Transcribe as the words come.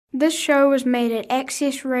This show was made at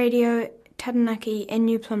Access Radio Taranaki in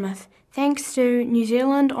New Plymouth, thanks to New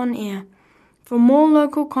Zealand On Air. For more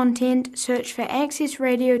local content, search for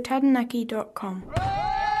accessradiotaranaki.com.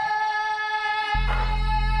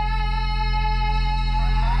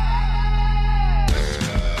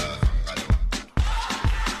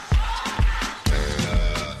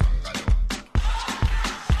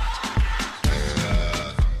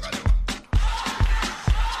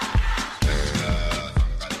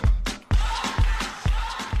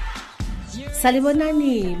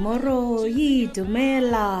 Salibonani, Moro, Yi,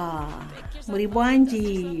 Dumela,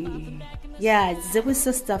 Muribwanji. Yeah, it's Zebu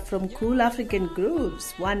Sister from Cool African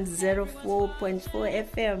Groups,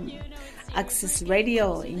 104.4 FM, Access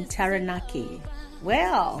Radio in Taranaki.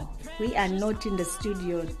 Well, we are not in the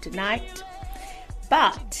studio tonight,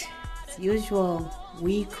 but as usual,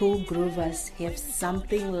 we Cool Groovers have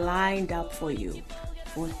something lined up for you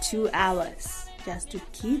for 2 hours just to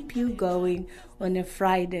keep you going on a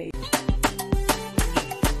Friday.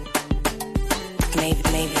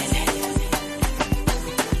 Maybe.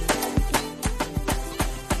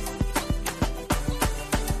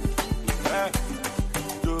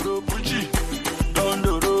 Doro Bucci, Don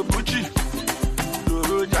Doro Bucci,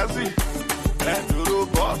 Doro Jazzy, Doro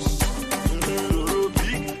Boss, Doro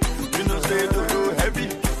Big, you know say Doro Heavy,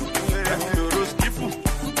 Doro Skiffle,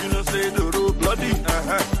 you know say Doro Bloody,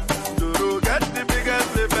 Doro get the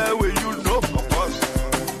biggest level where you know of course,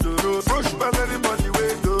 Doro push by anybody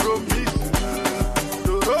way, Doro miss,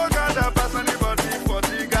 Doro got a pass anybody for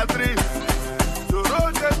the gathering,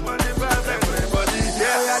 Doro just money pass everybody,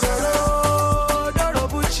 yeah, Doro.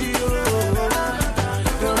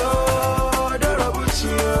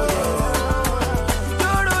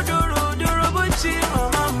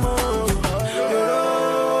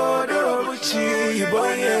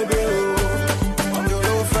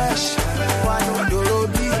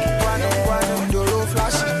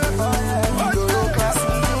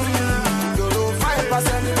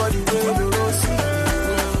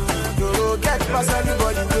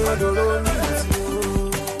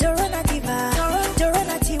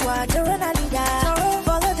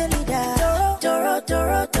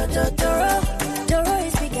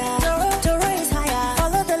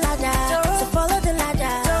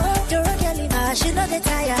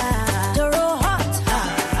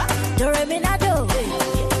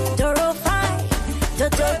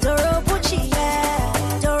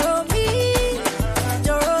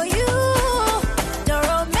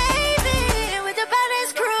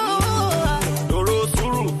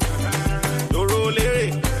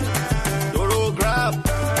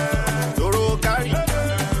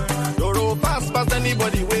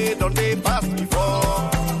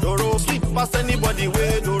 Anybody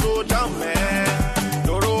way, Doro jam man,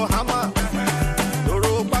 Doro hammer,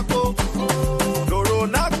 Doro bako, Doro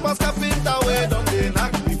knock pass carpenter way, don't they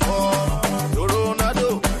knock before, Doro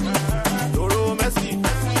nado, Doro Messi,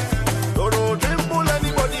 Doro dribble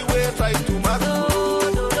anybody way, try to mark.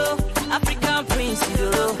 Doro, African Prince,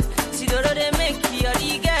 Doro, see Doro they make you all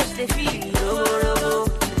the guys they feel, Doro,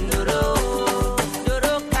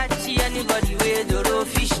 Doro catch anybody way, Doro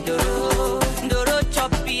fish, Doro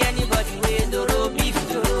choppy anybody way. Doro beef,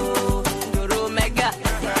 Doro mega,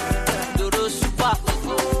 Doro super,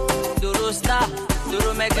 Doro star,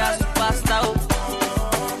 Doro mega superstar.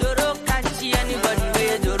 Doro catchy anybody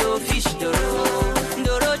way, Doro fish,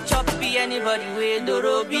 Doro choppy anybody way,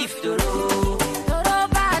 Doro beef, Doro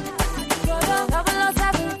bad, Doro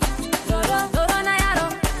 007, Doro Nayaro,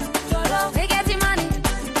 Doro they get the money,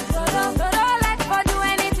 Doro like for do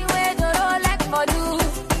anything way, Doro like for do.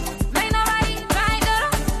 Make nobody try Doro.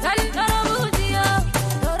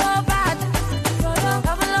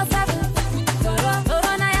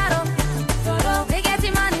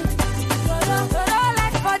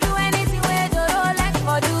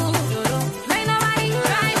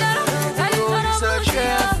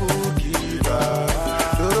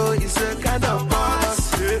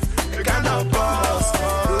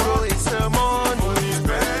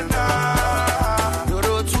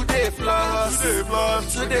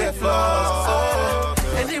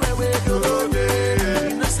 Anyway, we do day.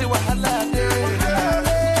 You know, say what I like.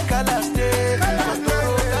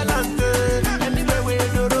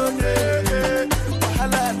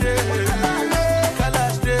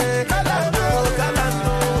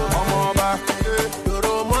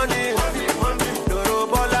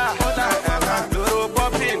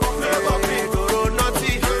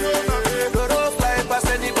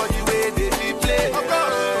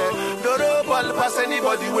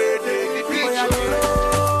 Anybody where they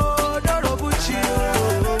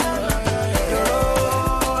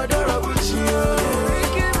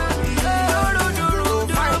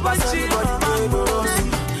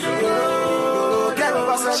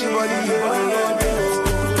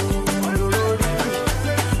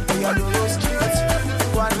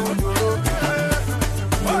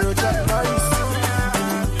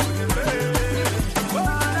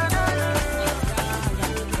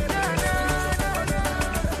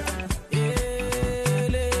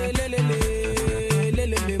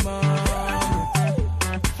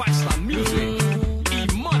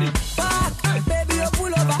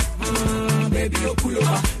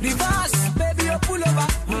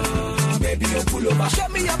Show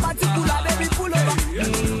me your particular, baby, pull over.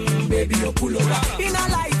 Baby, you pull over. In a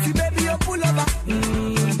light, baby, you pull over.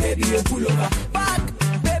 Baby, you pull over. Back,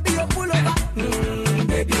 baby, you pull over.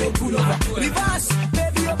 Baby, you pull over. Reverse,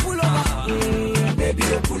 baby, you pull over. Baby,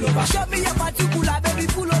 you pull over. Show me your particular, baby,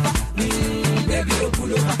 pull over. Baby, you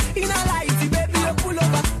pull over. In a light, baby, you pull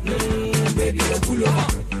over. Baby, you pull over.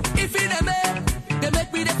 If in a man, they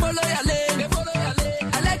make me they follow your lane.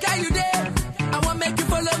 I like how you there. I want make you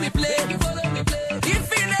follow me play.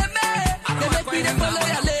 If in a man, they make me they follow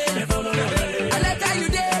your lane. I like how you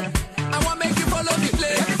there. I want make you follow me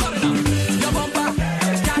play. Your bumper,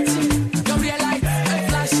 catching, your real light,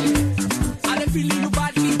 flashing. I dey feeling you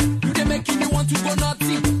badly. You dey making me want to go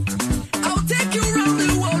naughty. I'll take you round the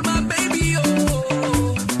world, my baby, oh.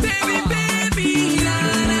 Baby, baby, na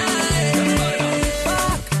na.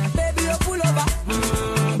 Back, baby, you pull over.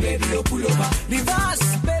 Baby, you pull over. Reverse,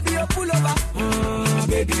 baby, you pull over.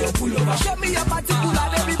 Baby, you pull over. Show me your particular,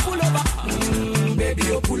 baby, pull over. Baby,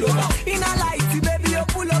 you pull over. In a light, baby, you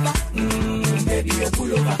pull over. Baby, you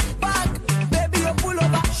pull over. Back, baby, you pull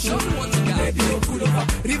over. Show me what you got. Baby, you pull over.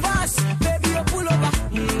 Reverse, baby, you pull over.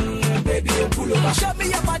 Baby, you pull over. Show me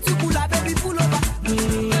your particular, baby, pull over.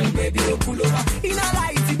 Baby, you pull over. In a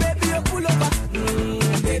light, baby, you pull over.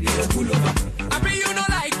 Baby, you pull over. I mean, you don't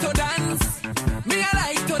like to dance. Me, I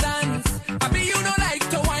like to dance. I mean, you don't like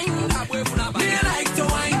to wine. Me, I like to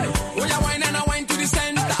wine. Oh, you wine and I wine to the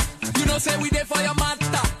center. You know, say we there for your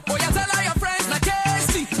matter. Oh, you tell all your friends like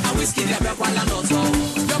Casey. I whiskey there, but while I know so.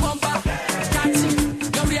 Your bumper, catching,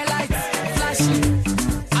 your real light, flashing.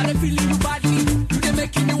 I dey feeling you badly. You dey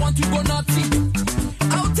making me want to go naughty.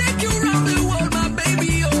 I'll take you round the world, my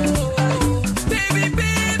baby, oh. Baby,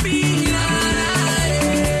 baby, na na.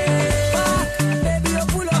 Back, baby, you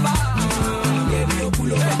pull over. Baby, you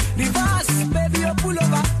pull over. Reverse, baby, you pull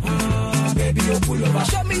over. Baby, you pull over.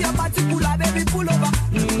 Show me your particular, baby, pull over.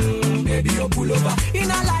 Baby, you pull over. In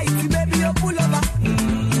a light, baby, you pull over.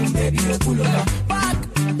 Baby, you pull over. Back,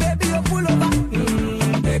 baby, you pull over.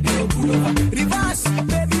 Baby, you pull over. Reverse,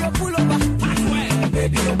 baby, you pull over.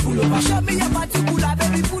 Baby, you pull over. Show me your particular,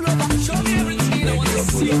 baby, pull over. Show me everything I want to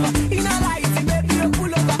see. In a light, baby, you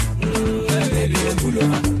pull over. Baby, you pull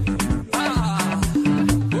over.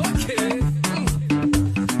 Okay.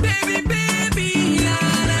 Baby, baby, na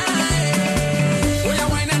na. Oh, you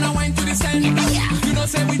wine and I wine to the center. You know,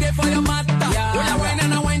 say we there for your matter. Oh, you wine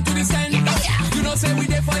and I wine to the center. You know, say we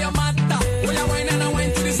there for your matter. Oh, you wine and I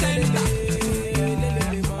wine to the center.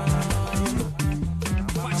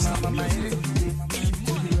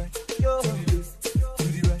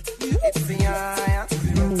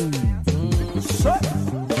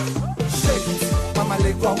 Shake it, mama,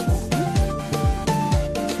 let go.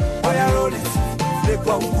 Oh, yeah, roll it, let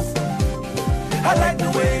go. I like the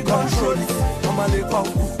way you control it, mama, let go.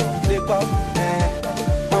 Let go, oh,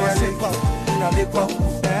 yeah, let go. Now let go,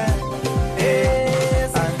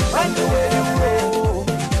 yes, I like the way you roll.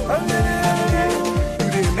 You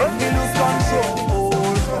didn't make me lose control.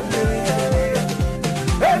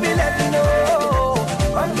 Baby, let me know.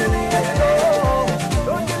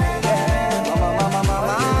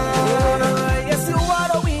 Yes, you are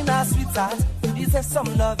a winner, sweetheart. You deserve some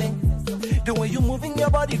loving. The way you moving your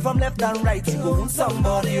body from left and right, you own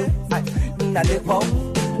somebody. Now they pop.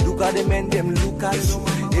 Look at the men, them look at you.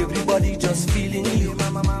 Everybody just feeling you.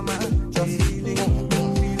 Just feeling you.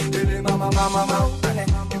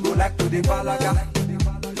 You go like to the balaga.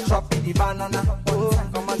 Chop the banana.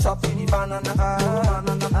 Come and chop the banana.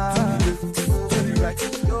 To the right,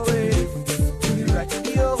 your way. To the right,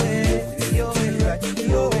 your way. Your way, right,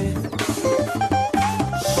 your way.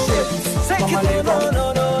 Take it, no.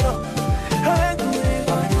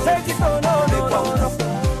 Take it, no.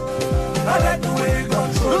 I like the way you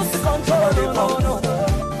control. Lose the control, no.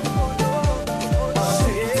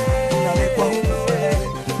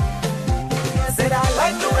 Said I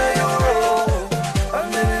like the way you roll.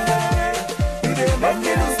 You didn't make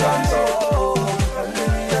me lose control.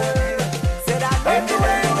 Said I like the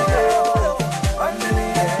way you roll. You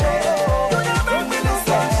didn't make me lose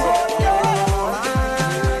control.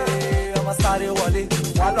 I'ma start it, Wally.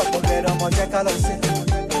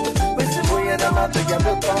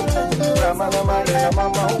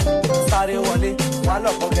 Sáré wọlé, wà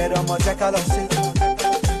lọ́pọ̀ kẹrẹ ọmọ jẹ́ ká lọ sí.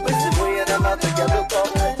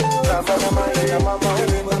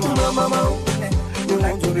 You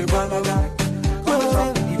like to be banana, banana,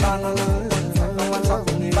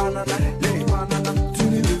 banana, banana, to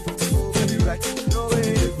the left, to the right, your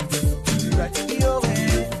way, to the right, your way,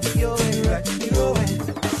 your way, right, your way.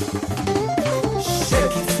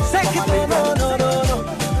 Shake it, no, no, no, no.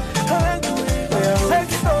 I like the way,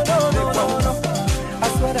 shake it, no, no, no, no, no. I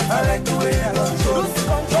swear that I like the way I lose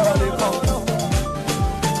control, no.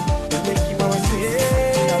 You make you wanna say,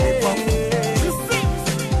 you sing,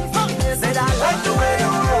 said I like the way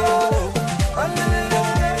you roll.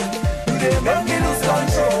 You dey make me lose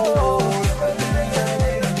control.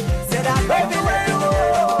 Said I like the way you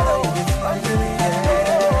roll. You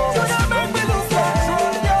dey make me lose control.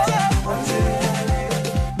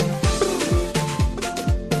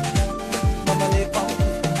 Mama Lepa,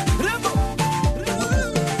 Mama Lepa,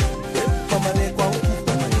 Mama Lepa,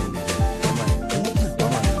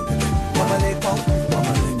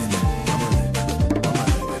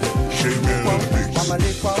 Mama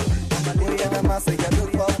Lepa, Oriana Masa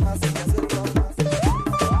Yalupa,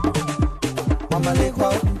 Mama Lepa,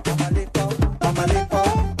 Mama Lepa,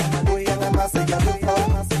 Oriana Masa Yalupa,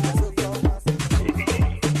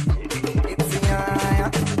 it's Yaya,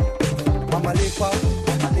 Mama Lepa,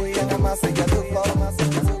 Oriana Masa Yalupa,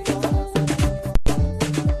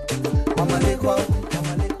 Mama Lepa,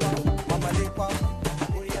 Mama Lepa,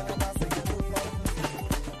 Oriana Masa Yalupa.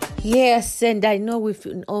 Yes, and I know we've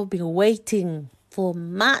all been waiting for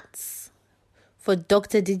months for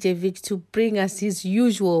Dr. DJ Vic to bring us his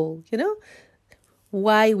usual,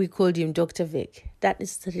 why we called him Dr. Vic. That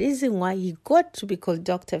is the reason why he got to be called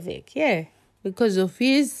Dr. Vic. Yeah, because of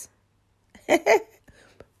his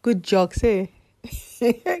good jokes, eh?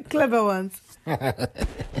 Clever ones.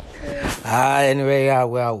 Anyway,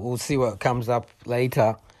 well, we'll see what comes up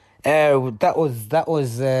later. That was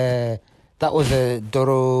a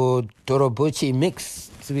Doro Bucci mix.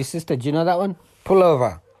 Sweet sister, do you know that one? Pull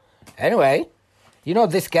over. Anyway,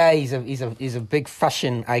 this guy is a big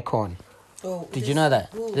fashion icon. Oh, Did you know that?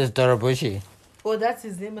 Who? This Doro Bucci. Oh, that's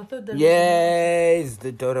his name. I thought that. Yes,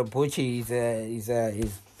 the Doro Bucci.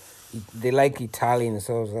 They like Italian,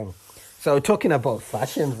 so talking about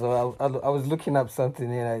fashion. So I was looking up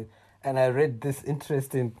something and I read this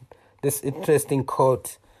interesting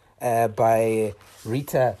quote by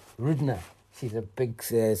Rita Rudner. She's a big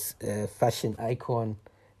fashion icon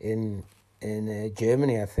in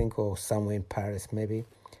Germany, I think, or somewhere in Paris, maybe.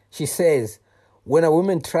 She says, when a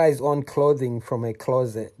woman tries on clothing from a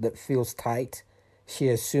closet that feels tight, she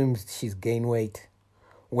assumes she's gained weight.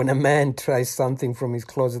 When a man tries something from his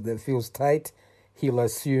closet that feels tight, he'll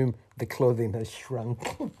assume the clothing has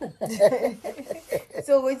shrunk.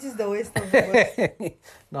 So which is the waste of the worst?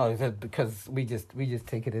 No, it's because we just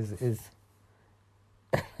take it as it is.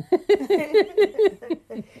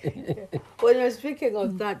 When you're speaking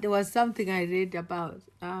of that, there was something I read about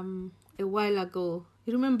a while ago.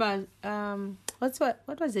 You remember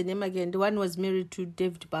what was the name again? The one was married to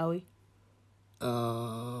David Bowie.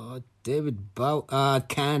 David Bowie.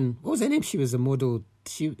 Can. What was her name? She was a model.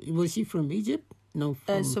 Was she from Egypt? No,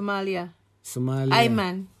 from Somalia.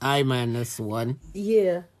 Ayman, that's the one.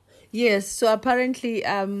 Yeah. Yes. So apparently,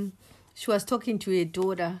 she was talking to her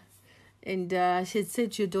daughter. And she had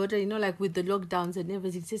said to your daughter, like with the lockdowns and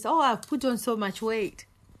everything, she says, oh, I've put on so much weight.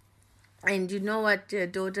 And you know what your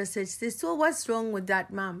daughter said? She says, so what's wrong with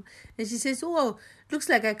that, Mom? And she says, oh, looks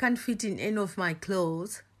like I can't fit in any of my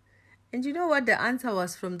clothes. And you know what the answer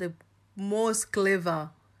was from the most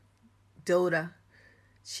clever daughter?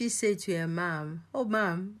 She said to her mom, oh,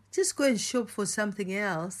 Mom, just go and shop for something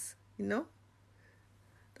else, That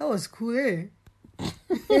was cool, eh?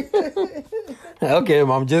 Okay,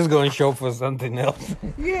 Mom, just go and shop for something else.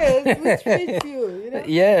 Yes, which fits you,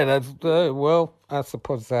 Yeah, that's well, I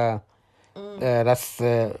suppose that's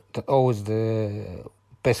always the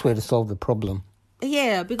best way to solve the problem.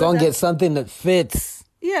 Yeah, because go and get something that fits.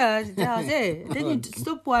 Yeah, that's it. Then you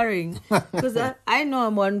stop worrying, because I know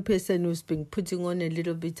I'm one person who's been putting on a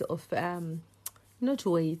little bit of not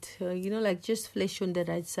weight, like just flesh on the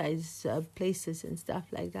right size places and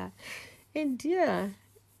stuff like that. And yeah,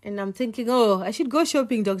 and I'm thinking, I should go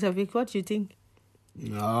shopping, Dr. Vic. What do you think?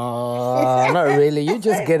 No, not really. You're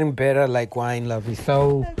just getting better like wine, lovey.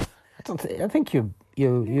 So I think you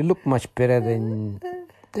look much better than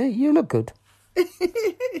you look good.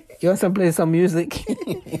 You want to play some music?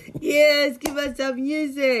 Yes, give us some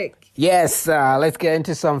music. Yes, let's get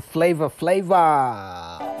into some flavor.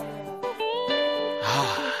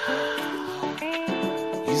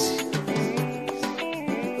 Easy.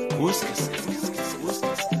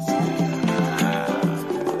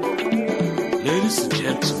 Ladies and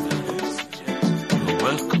gentlemen, you're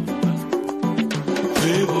welcome.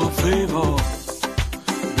 Favor, favor,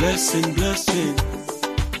 blessing, blessing,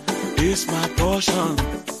 it's my portion,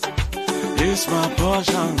 it's my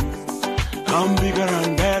portion. Come bigger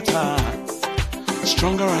and better,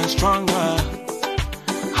 stronger and stronger.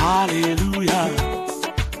 Hallelujah,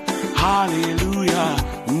 hallelujah.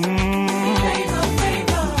 Favor,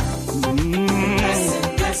 favor,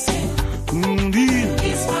 blessing, blessing,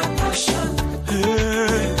 it's my portion,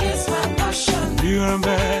 it's my portion. Bigger and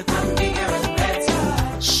better, I'm bigger and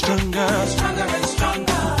better, stronger, stronger and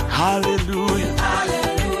stronger. hallelujah,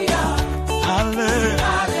 Hallelujah, hallelujah.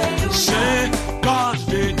 hallelujah. Say, God,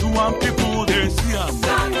 they do want people, they see them.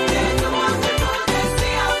 God, they do want people, they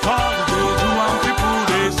see 'em. God, they do want people,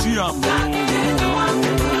 they see them. God, they do want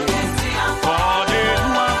people, they see 'em. God, they do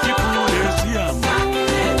want people, they see them. God,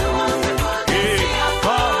 they do want people, they see 'em.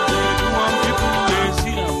 God, they do want people, they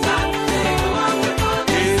see them. God, they do want people,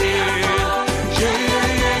 they see 'em.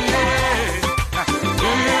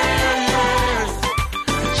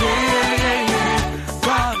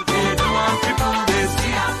 God, they do want people, they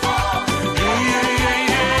see them.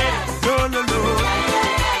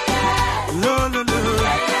 Lo, lo, lo.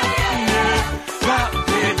 Yeah. God,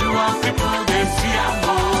 they do want people, they see them.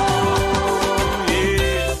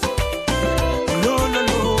 Lo, lo,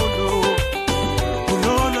 lo, lo.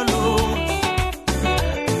 Lo, lo, lo.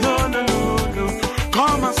 Lo, lo, lo, lo.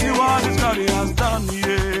 Come and see what this God has done,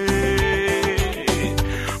 yeah.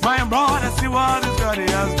 My brother, see what this God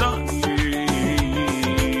has done,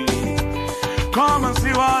 yeah. Come and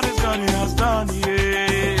see what this God has done,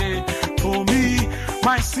 yeah. For me,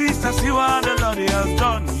 my sister, see what the Lord has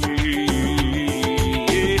done,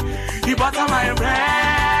 yeah. He butter my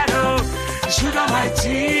bread, oh, he sugar my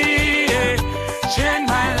tea, yeah. Change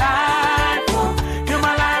my life, oh, give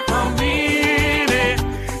my life for me, yeah.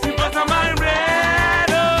 He butter my bread,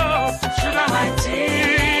 oh, sugar my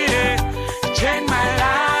tea, yeah. Change my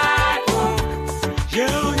life, oh,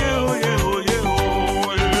 yeah, yeah, yeah, yeah,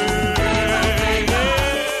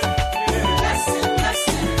 Blessing,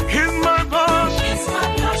 blessing, He's my boss, it's my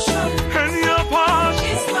portion, and your boss.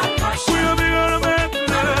 it's my portion. We'll be gonna make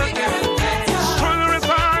I'm bigger and better, stronger and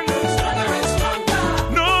stronger. stronger and stronger.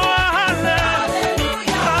 No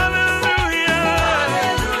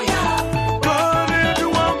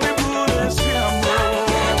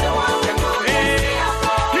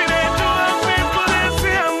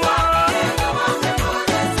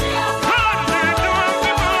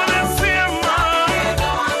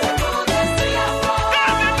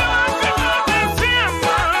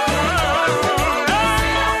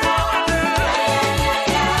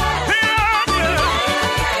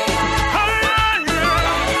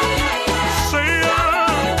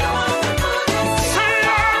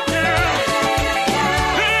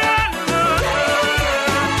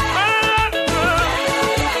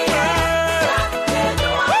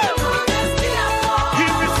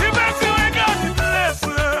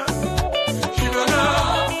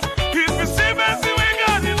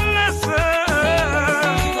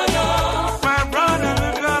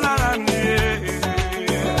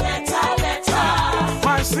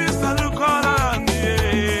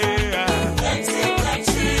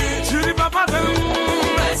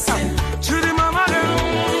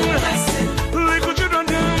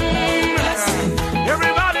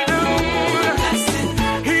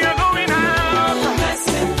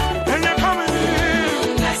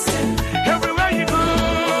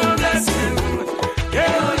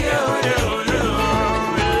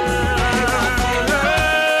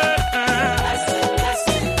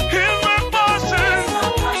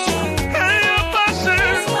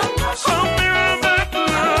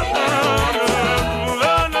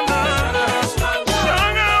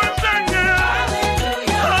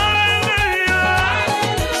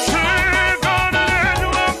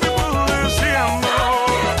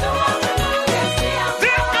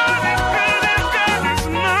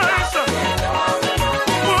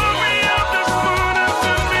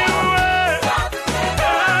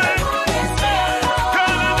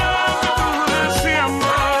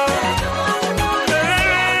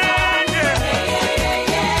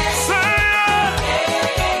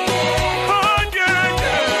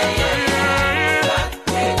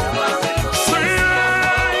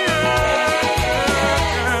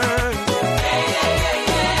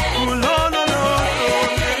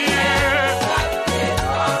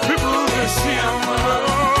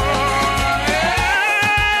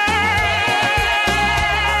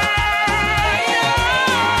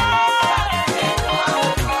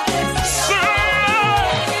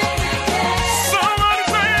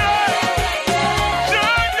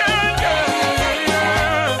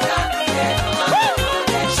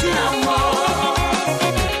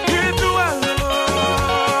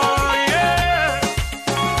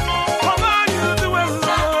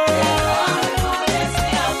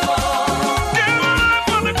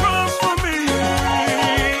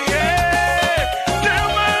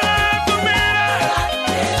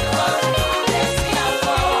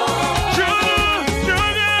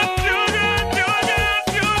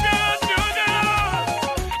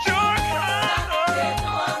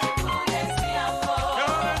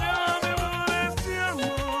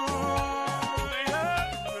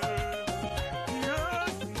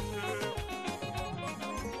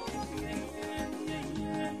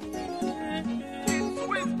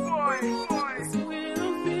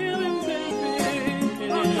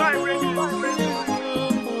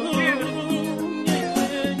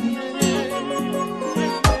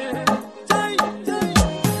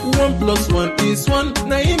One plus one is one.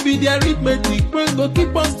 Now it be the arithmetic when go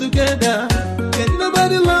keep us together. Can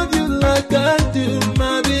nobody love you like I do,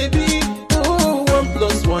 my baby? Oh, one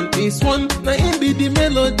plus one is one. Now it be the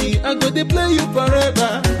melody. I go to play you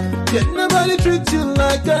forever. Can nobody treat you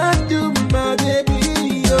like I do, my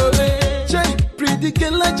baby? Oh, hey. Pretty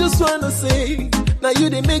girl, I just wanna say, now you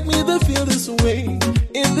they make me the feel this way.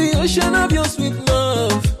 In the ocean of your sweet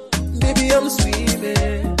love, baby, I'm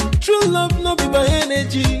swimming. True love, no be by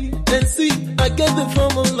energy. And see, I get the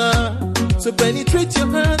formula. So penetrate your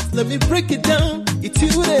heart, let me break it down. It's you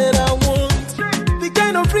that I want. The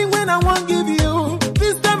kind of ring when I want give you.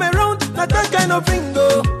 This time around, not that kind of ring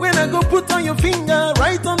though. When I go put on your finger,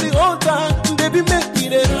 right on the altar. Baby, make me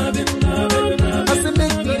there. I say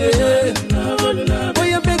make me there. Oh,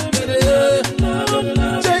 you make me there.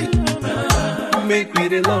 Make me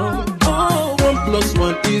the love. Oh, one plus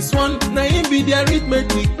one is one. Now it be the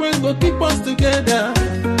arithmetic when go keep us together.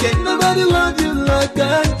 Can nobody love you like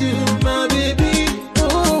I do, my baby?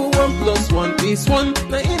 Oh, one plus one is one.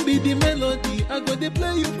 Now it be the melody. I go to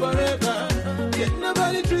play you forever. Can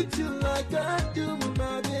nobody treat you like I do,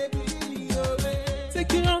 my baby? Oh, hey.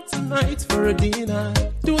 Take you out tonight for a dinner.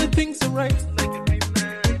 Doing things right like a dream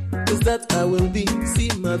man. Cause that I will be. See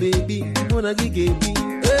my baby, wanna give me.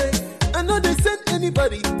 Hey. I know they send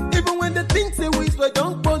anybody, even when they think they wish but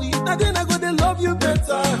don't body. Now then I go they love you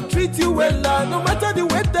better, treat you well, no matter the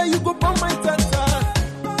weather you go on my tata.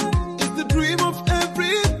 It's the dream of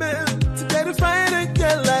every man to get a fine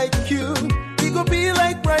girl like you. We go be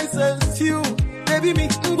like rice and stew. Baby me,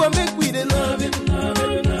 go make we the love it.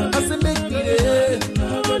 I say make me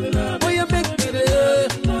the, oh you make me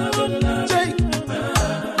the, Jay,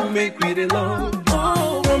 make me the love.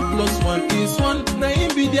 Oh, one plus one is one. Now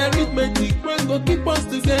it be the arithmetic when go keep us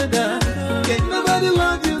together. Can nobody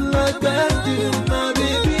love you like I do, my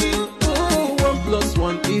baby? Oh, one plus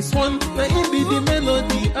one is one. Now it be the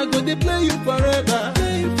melody. I go to play you forever.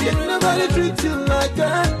 Can nobody treat you like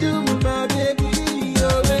I do, my baby?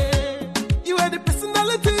 Oh, hey. You are the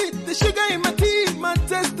personality, the sugar in my tea, my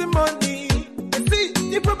testimony. You see,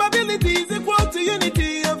 the probabilities equal to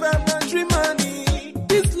unity of our matrimony.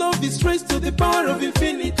 This love is traced to the power of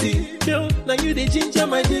infinity. Girl, now you the ginger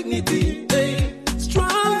my dignity. Hey,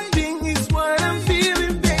 strong thing is what I'm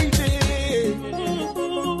feeling, baby.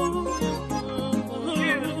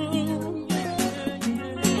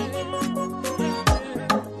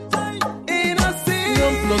 And I say,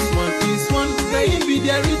 one plus one is one. Now it be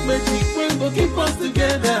the arithmetic when go keep us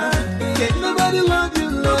together. Can nobody love you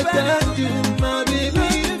like I do, my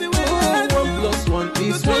baby? Oh, one plus one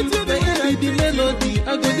is one. Now it be the melody.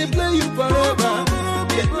 I go to play you forever.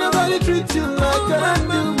 Can nobody treat you like I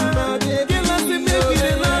do, my baby? Girl, I say make me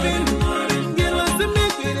the loving. Girl, I say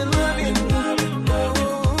make me the loving.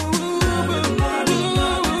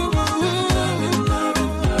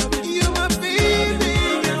 You're my baby,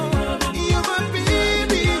 girl. You're my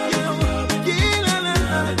baby, girl.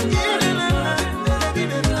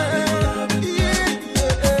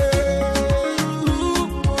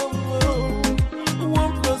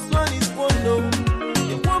 One plus one is one, no.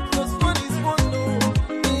 One plus one is one, no.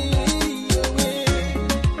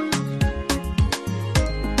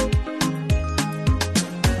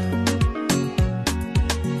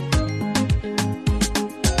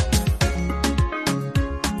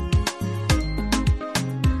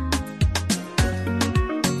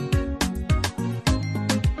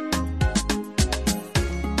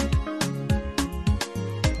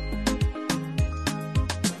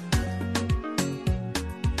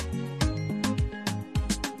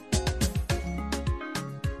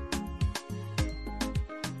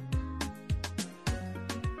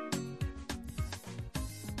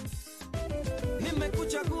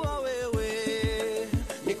 Nimekuchagua wewe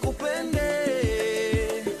nikupende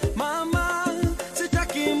mama,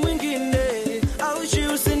 sitaki mwingine, aushi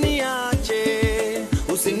usiniache,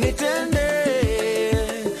 usinitende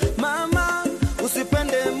mama,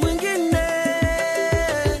 usipende mwingine.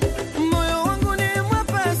 Moyo wangu ni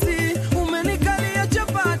mwepesi, umenikalia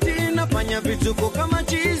chapati, nafanya vituko kama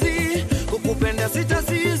chizi, kukupenda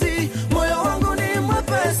sitasizi. Moyo wangu ni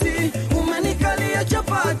mwepesi, umenikalia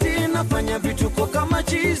chapati, nafanya vituko kama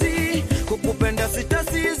chizi, kukupenda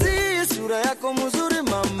sitasizi. Sura yako mzuri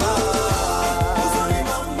mama, mzuri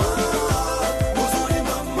mama, mzuri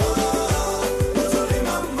mama, mzuri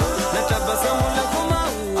mama, na tabasamu lako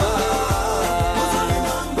maua, mzuri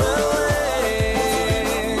mama,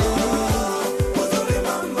 mzuri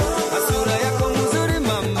mama, sura yako mzuri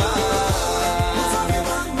mama.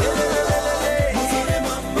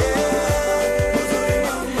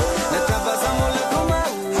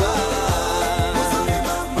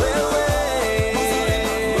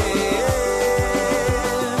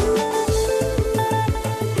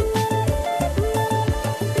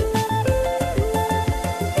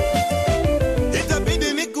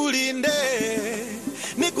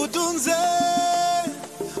 nitunze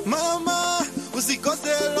mama, usikose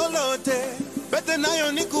lolote, pete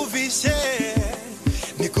nayo nikuvishe,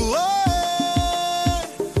 nikuoe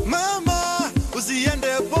mama, usiende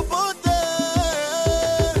popote,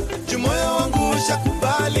 moyo wangu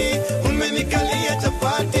ushakubali, umenikalia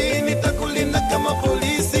chapati, nitakulinda kama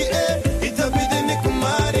polisi, itabidi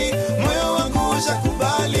nikumari, moyo wangu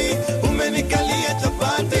ushakubali, umenikalia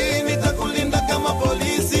chapati, nitakulinda kama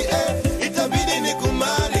polisi, itabidi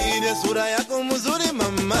nikumari, ile sura yako mzuri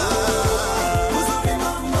mama.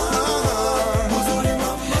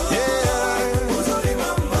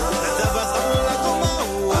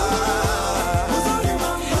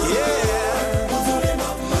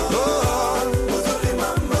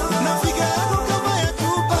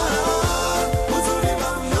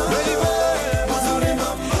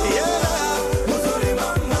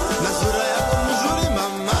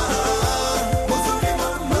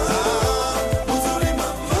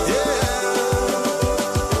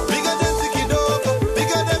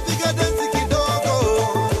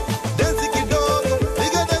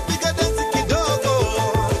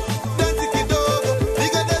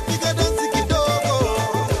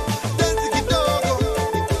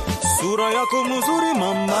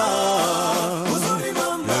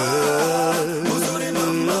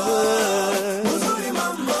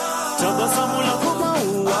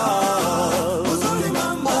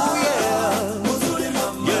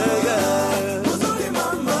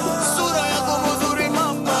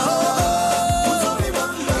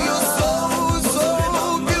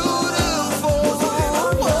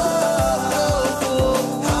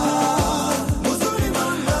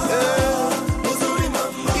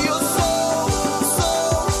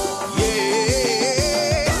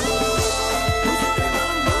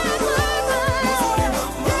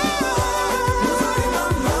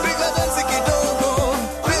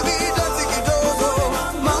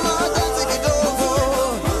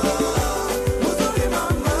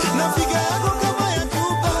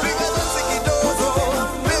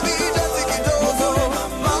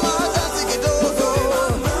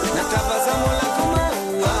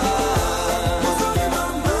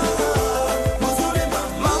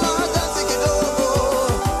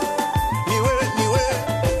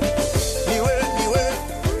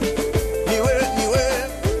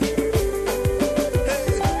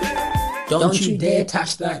 Don't you dare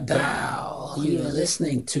touch that dial. You're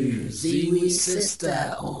listening to Ziwi's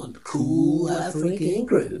Sister on Cool African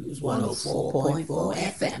Grooves 104.4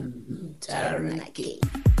 FM, Taranaki.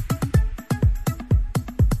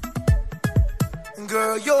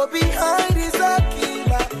 Girl, you're behind is a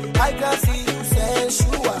killer. I can see you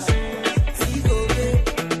sensual.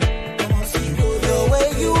 The way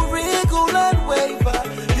you wriggle and waver,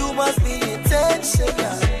 you must be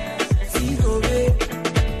intentional.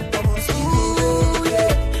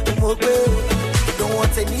 Don't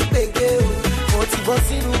want any big deal.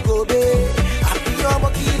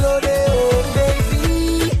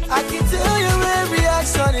 Baby, I can tell your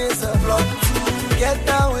reaction is a block to get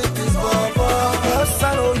down with this bubble. Cause I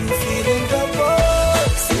know you feeling the ball.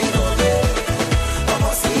 See go babe, I'm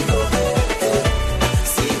a see go babe.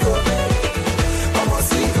 See go babe, I'm a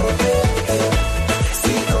see go babe.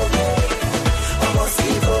 See go babe, I'm a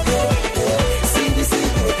see go babe. See me see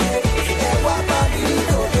go babe. Yeah, what about me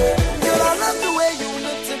go babe? Girl, I love the way you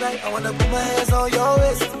look tonight. I wanna put my hands on your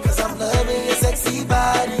waist. Cause I'm loving your sexy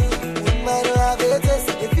body. Wouldn't mind to have a taste.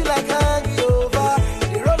 If you like hanging over,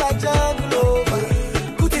 they roll like jungle over.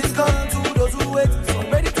 Good things come to those who wait. So I'm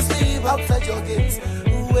ready to sleep outside your gates.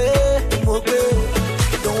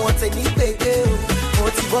 Don't want any baby.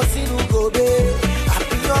 Motivation to go babe.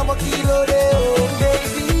 Happy I'm a kilo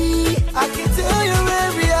baby. I can tell your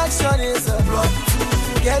reaction is a block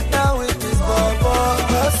to get down with this bubble.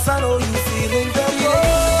 Cause I know you feeling the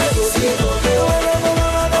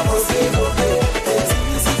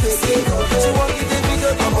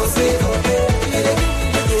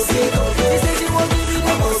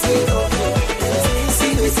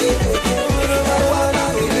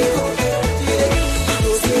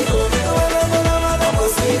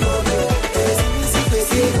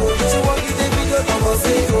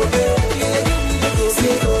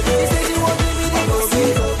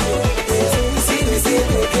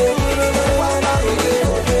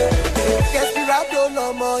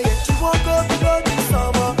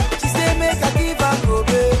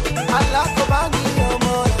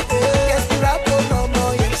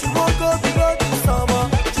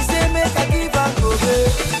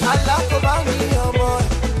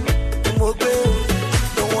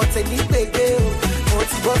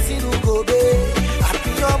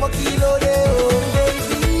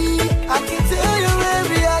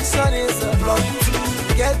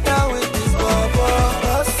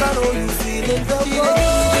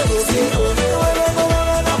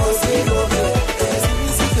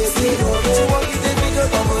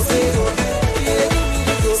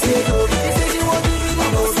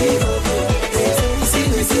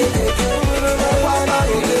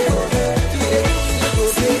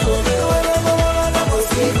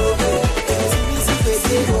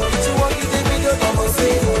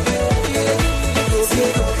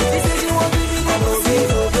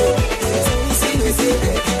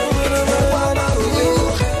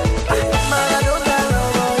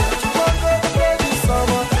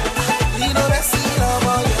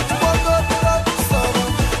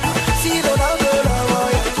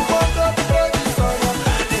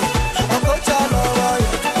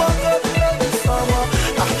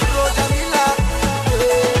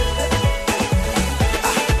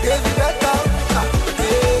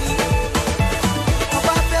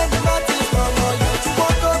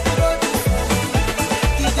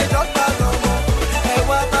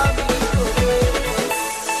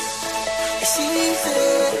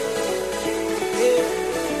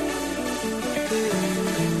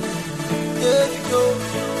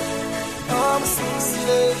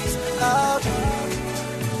days out.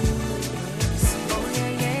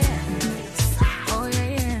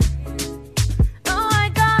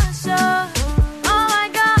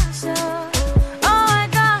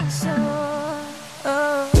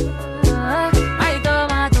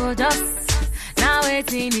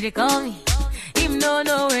 They call me. Him no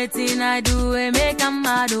know wetin I do, we make them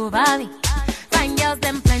mad over me. Fine girls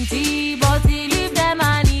them plenty, but he leave them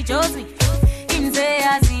and he chose me. Him say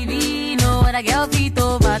I see me, know what a girl feet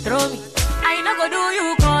overthrow me. I no go do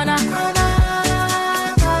you corner.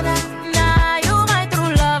 Nah, you my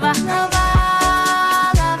true lover.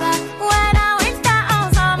 When I winter on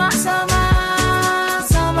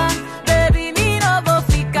summer, baby me no go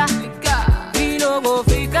fika, me no go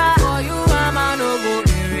fika. For you I'm a no go.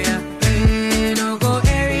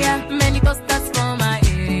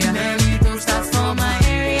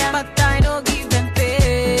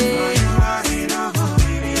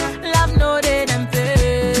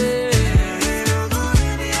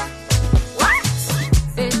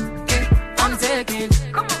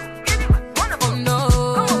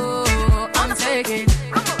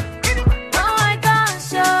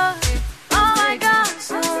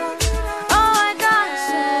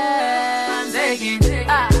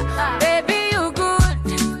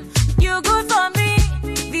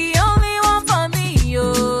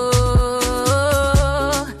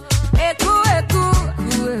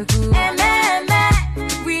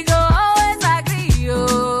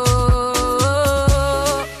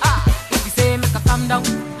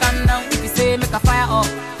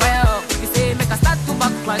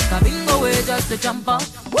 To jump up.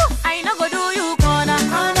 I no go do you corner.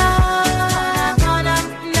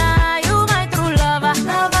 Nah, you my true lover.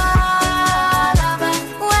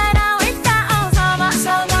 When I winter on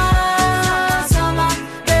summer,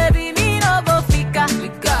 baby me no go fika,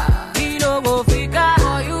 me no go fika.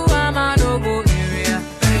 For you I'm a no go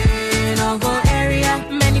area,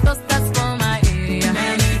 many toasters for my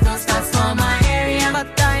area,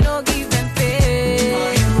 but I no give them pay.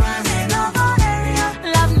 For you I'm a no go area,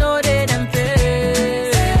 love no they them pay.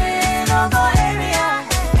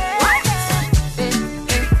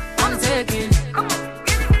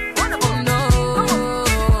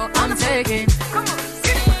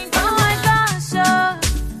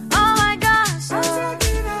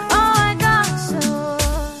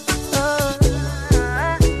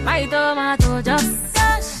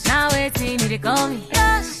 Call me.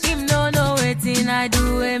 Him no know wetin I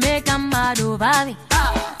do, we make them mad over me.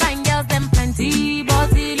 Fine girls them plenty,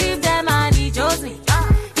 but he leave them and he chose me.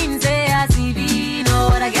 Him say I see me, know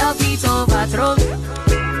what a girl feet overthrow me.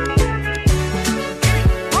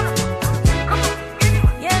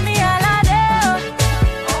 Yeah, me all a day.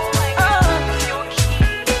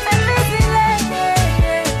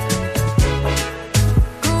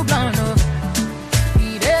 Cool blonde, he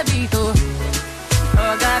the beat, oh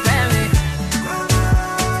God damn it.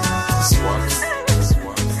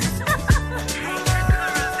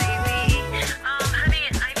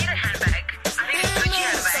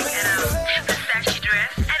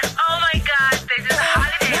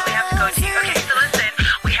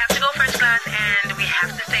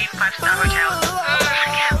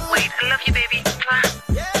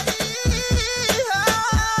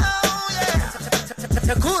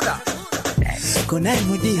 Kunai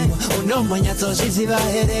mudiwa unomanya toshiziva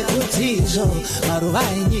here kutizo maruva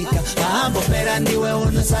enyika maambo pera ndiwe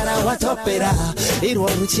unosara watopera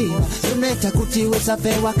irwa ruchiva uneta kuti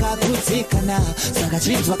usapewa kakutsikana saka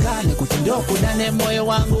chinzwa kane kuti ndokudane moyo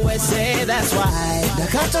wangu wese. That's why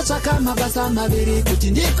ndakatotsvaka mabasa maviri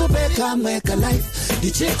kuti ndikupe kamwe ka life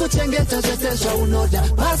ndichikuchengeta zvese zvaunoda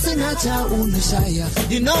pasina chaunoshaya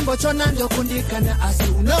ndinombochona ndokundikana asi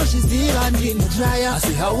unozviziva ndinotraya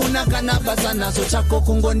asi hauna kana basa nazo chako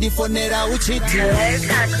kungondifonera uchiti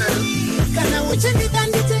kana uchindida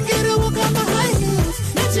nditengerewo kama high heels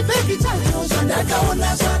nechibhegi chacho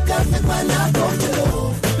zvandakaona zvakapfekwa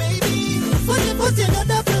nakontero baby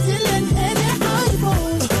fotipotinoda Brazilian ene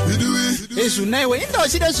iPhone ezvunaiwe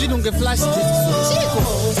indochida zvinhu ngeflash chiko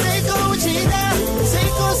seiko uchida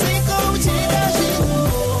seiko uchida zvinhu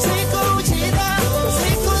seiko uchida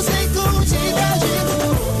seiko uchida zvinhu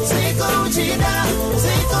seiko uchida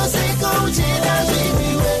seiko uchida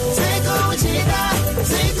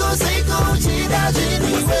zvinhu seiko uchida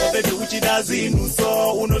zvinhu baby uchida zvinhu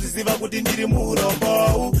so unozviziva kuti ndiri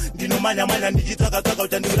murombo ndinomanya ndichitsvaka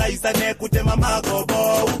kuti ndiraisa nekutema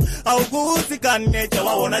magobo aukusikane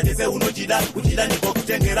chawaona chese unochida kuchida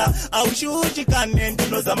ndikokutengera aushuchikane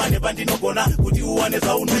ndinozama nepandinogona kuti uwane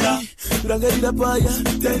zvaunoda rangarira paya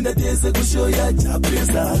taenda tese kushoya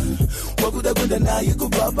chapesa wakuda kwenda naye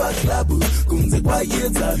kubaba club kunze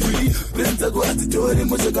kwayedza penza kuadzitori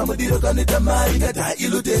muzvakamudiro kanoita mari kata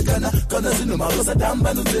ilutekana kana zvinhu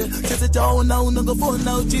makosatambanudze chese chaona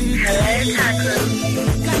unongofona uchii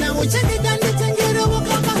kana uchidida nditengero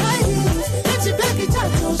wakamba hai echibheki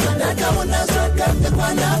chacho zvanakaona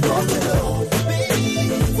zvakapfekwana bhokero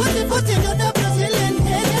kuti ndoda Brazilian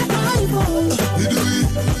hair Bible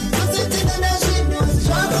kusitina na zvinhu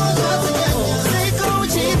zvako zvazonyanya seko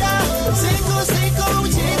uchida seko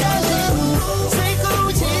uchida zvinhu seko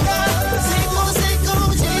uchida seko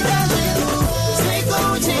uchida zvinhu seko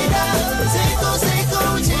uchida seko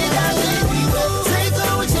uchida zvinhu seko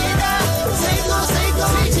uchida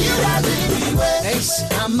uchida zvinhu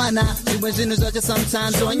amana zvimwe zvinhu zvacho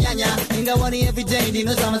sometimes onyanya ingawani everyday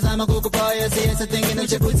ndinozama kukupaya siyesa tengeno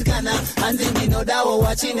chekutsikana hanzi ndinodawo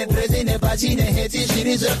wachine dressine pachine heti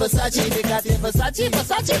zviri zvepasachi ndikati pasachi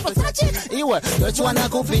iwe ndochiwana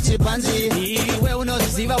kupi chipanzi iwe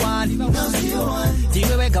unoziva wani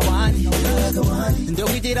ndiwe wega wani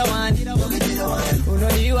ndokuitira wani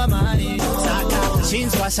unodiwa mani saka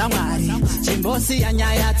chinzwa shamwari chimbosiya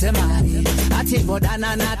nyaya dzemari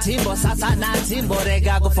atimbodanana timbosasana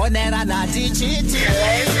timborega kufonera natichiti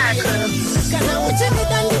kana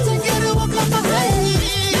uchimida nditengere wakamba hai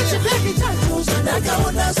nechibheki chacho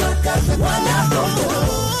zvandakaona zvakapfekwana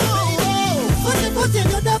kuti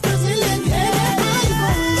ndoda Brazilian hair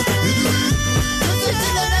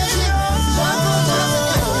kusitina na zvinhu zvako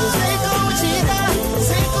zvazonyanya seko uchida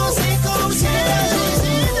seko uchida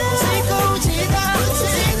seko uchida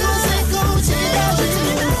seko uchida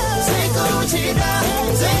seko uchida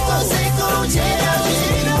seko uchida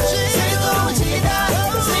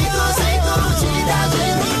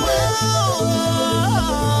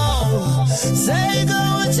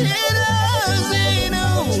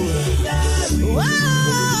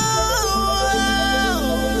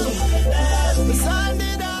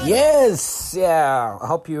Yes, yeah. I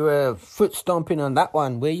hope you were foot stomping on that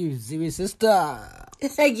one. Were you, Ziwi sister?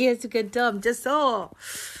 Yes, you can tell. I'm just I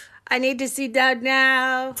need to sit down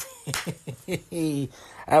now. What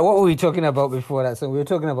were we talking about before that? So we were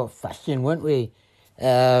talking about fashion, weren't we?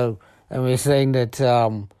 And we were saying that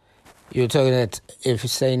you were talking that if you're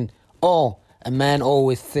saying, a man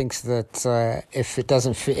always thinks that if it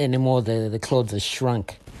doesn't fit anymore, the clothes are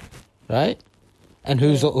shrunk, right? And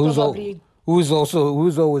who's always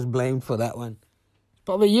blamed for that one?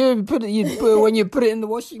 Probably you. When you put it in the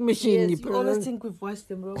washing machine. Yes, you always think we've washed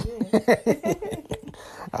them wrong.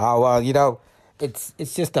 Oh well,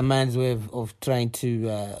 it's just a man's way of trying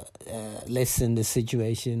to lessen the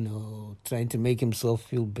situation or trying to make himself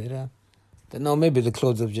feel better. But no, maybe the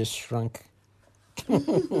clothes have just shrunk.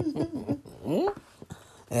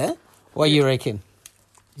 Yeah? What you reckon,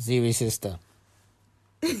 Ziwi sister?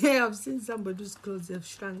 Yeah, I've seen somebody whose clothes have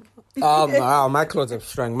shrunk. My clothes have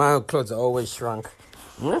shrunk. My clothes are always shrunk.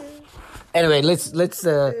 Anyway, let's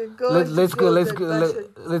go.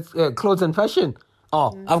 Clothes and fashion.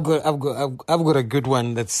 I've got a good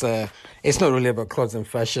one. That's it's not really about clothes and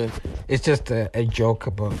fashion. It's just a joke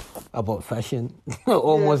about fashion,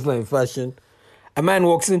 almost like fashion. A man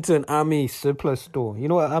walks into an army surplus store. You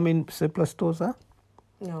know what army surplus stores are?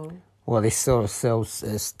 No. Well, they sort of sell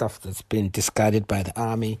stuff that's been discarded by the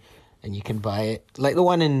army, and you can buy it. Like the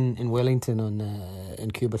one in Wellington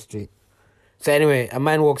in Cuba Street. So anyway, a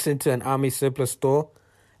man walks into an army surplus store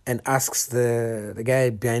and asks the guy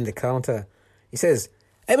behind the counter. He says,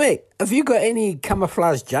 "Hey mate, have you got any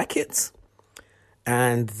camouflage jackets?"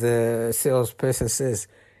 And the salesperson says,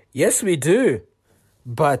 "Yes, we do,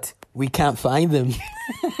 but we can't find them."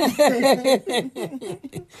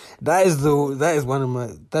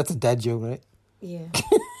 That's a dad joke, right? Yeah.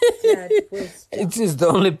 It's just the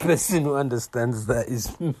only person who understands that is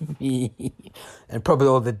me. And probably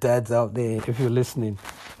all the dads out there, if you're listening.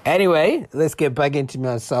 Anyway, let's get back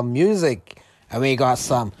into some music. And we got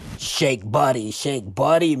some shake body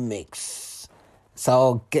mix.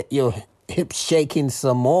 So get your hips shaking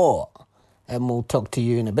some more. And we'll talk to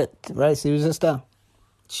you in a bit. Right, sister?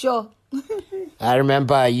 Sure. I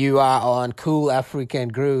remember you are on Cool African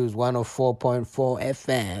Grooves 104.4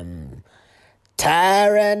 FM.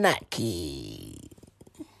 Taranaki.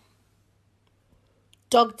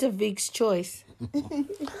 Dr. Vic's choice.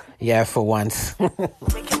 Yeah, for once.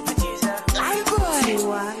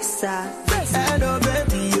 Hello,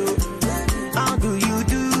 baby, yo. How do you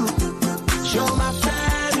do? Show my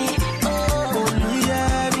family. Oh,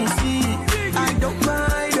 yeah, me see. I don't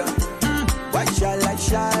mind. Why shall I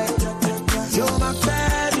shine? Show my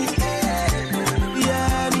family.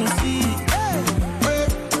 Yeah, me see.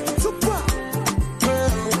 Super.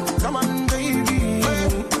 Come on.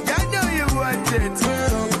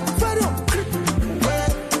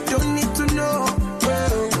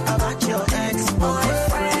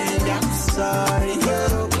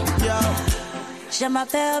 Je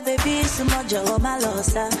m'appelle baby, sumojo,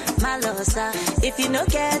 malosa, malosa. If you no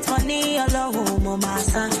get money, alone,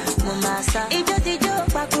 momasa, momasa. If you did your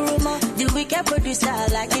pakurumo, the wicked producer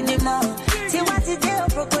like in the mall. See what it do,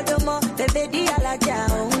 prokodomo, baby, di alaja,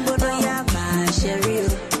 umbono ya ma sherio.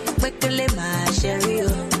 Wekele ma sherio.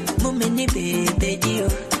 Mumini baby dio,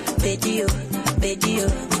 bedio, bedio.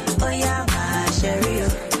 Oh ya ma sherio.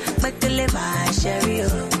 Wekele ma sherio.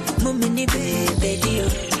 Mumini baby dio,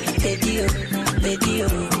 bedio, bedio.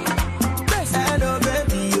 Hello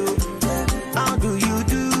baby, yo. How do you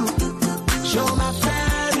do? Show my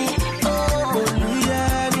family. Oh,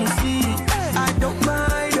 yeah, me see. I don't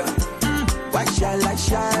mind. Why shall I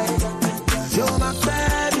shine? Show my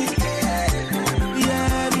family.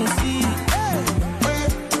 Yeah, me see.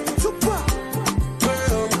 Super.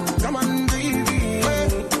 Come on, baby.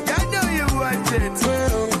 I know you want it.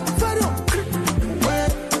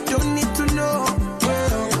 Don't need to know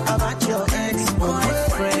about your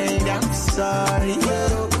ex-boyfriend. I'm sorry, yo.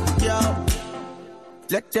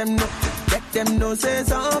 Let them know, say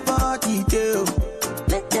somebody do.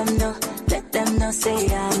 Let them know, say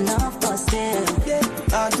I'm not for sale. Yeah,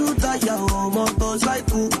 I do that, your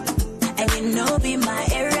motorcycle. And you know, be my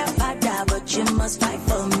area father, but you must fight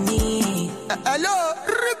for me. Hello,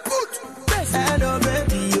 recruit. Hello,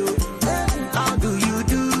 baby, yo. How do you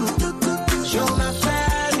do? Show my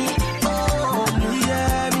family. Oh,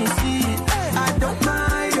 yeah, me see. I don't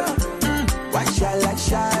mind. Why shall I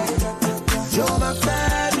shine? Show my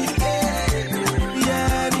family.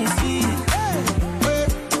 Yeah, me see.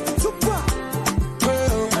 Super.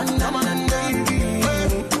 And I'm on a baby.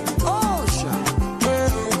 Oh, shit.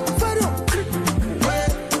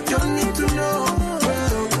 Don't need to know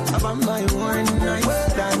about my one night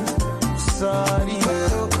stand. Sorry,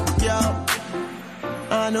 yo.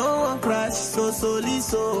 I know I'm crash so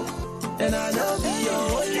so. And I know be your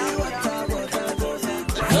only water.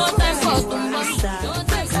 No time for tumbum, no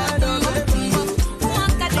time for tumbum. Who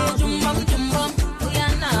want to do tumbum, tumbum? We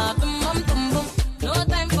are not tumbum, tumbum. No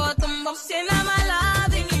time for tumbum. Say now my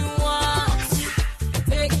loving you want.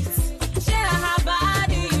 Take it. Share how bad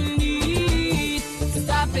you need.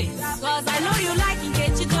 Stop it. Cause I know you like it,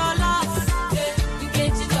 get it all off. You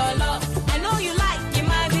get it all off. I know you like it,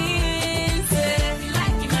 my beans. You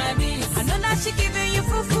like it, my beans. I know that she giving you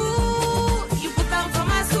fufu. You put down for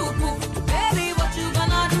my soup. Baby, what you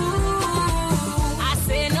gonna do? I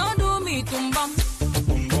say no, do me tumbum.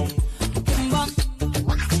 Tumbum.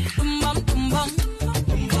 Tumbum, tumbum.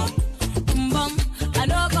 Tumbum. I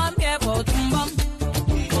know come here for tumbum.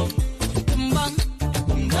 Tumbum.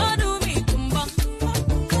 No, do me tumbum.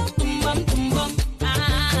 Tumbum, tumbum.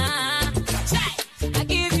 Chai. I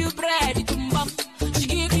give you bread, tumbum. She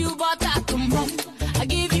give you butter, tumbum. I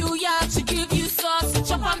give you yam, she give you sauce.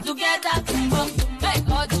 Chop them together, tumbum. Hey,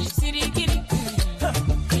 Oji, Sirigiri.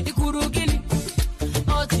 Ikurugini.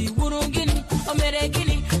 Oji, Wurungini.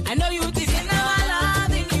 Omeregini. I know you did it, now I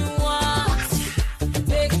loving you want.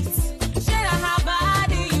 Take it. Share how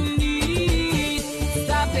bad you need.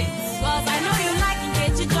 Stop it. Cause I know you like it,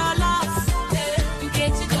 get it all off. You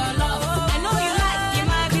get it all off. I know you like it,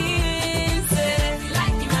 my beans. You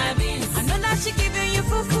like it, my beans. I know that she giving you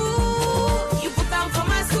fufu. You put down for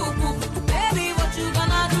my soup. Baby, what you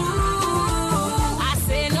gonna do?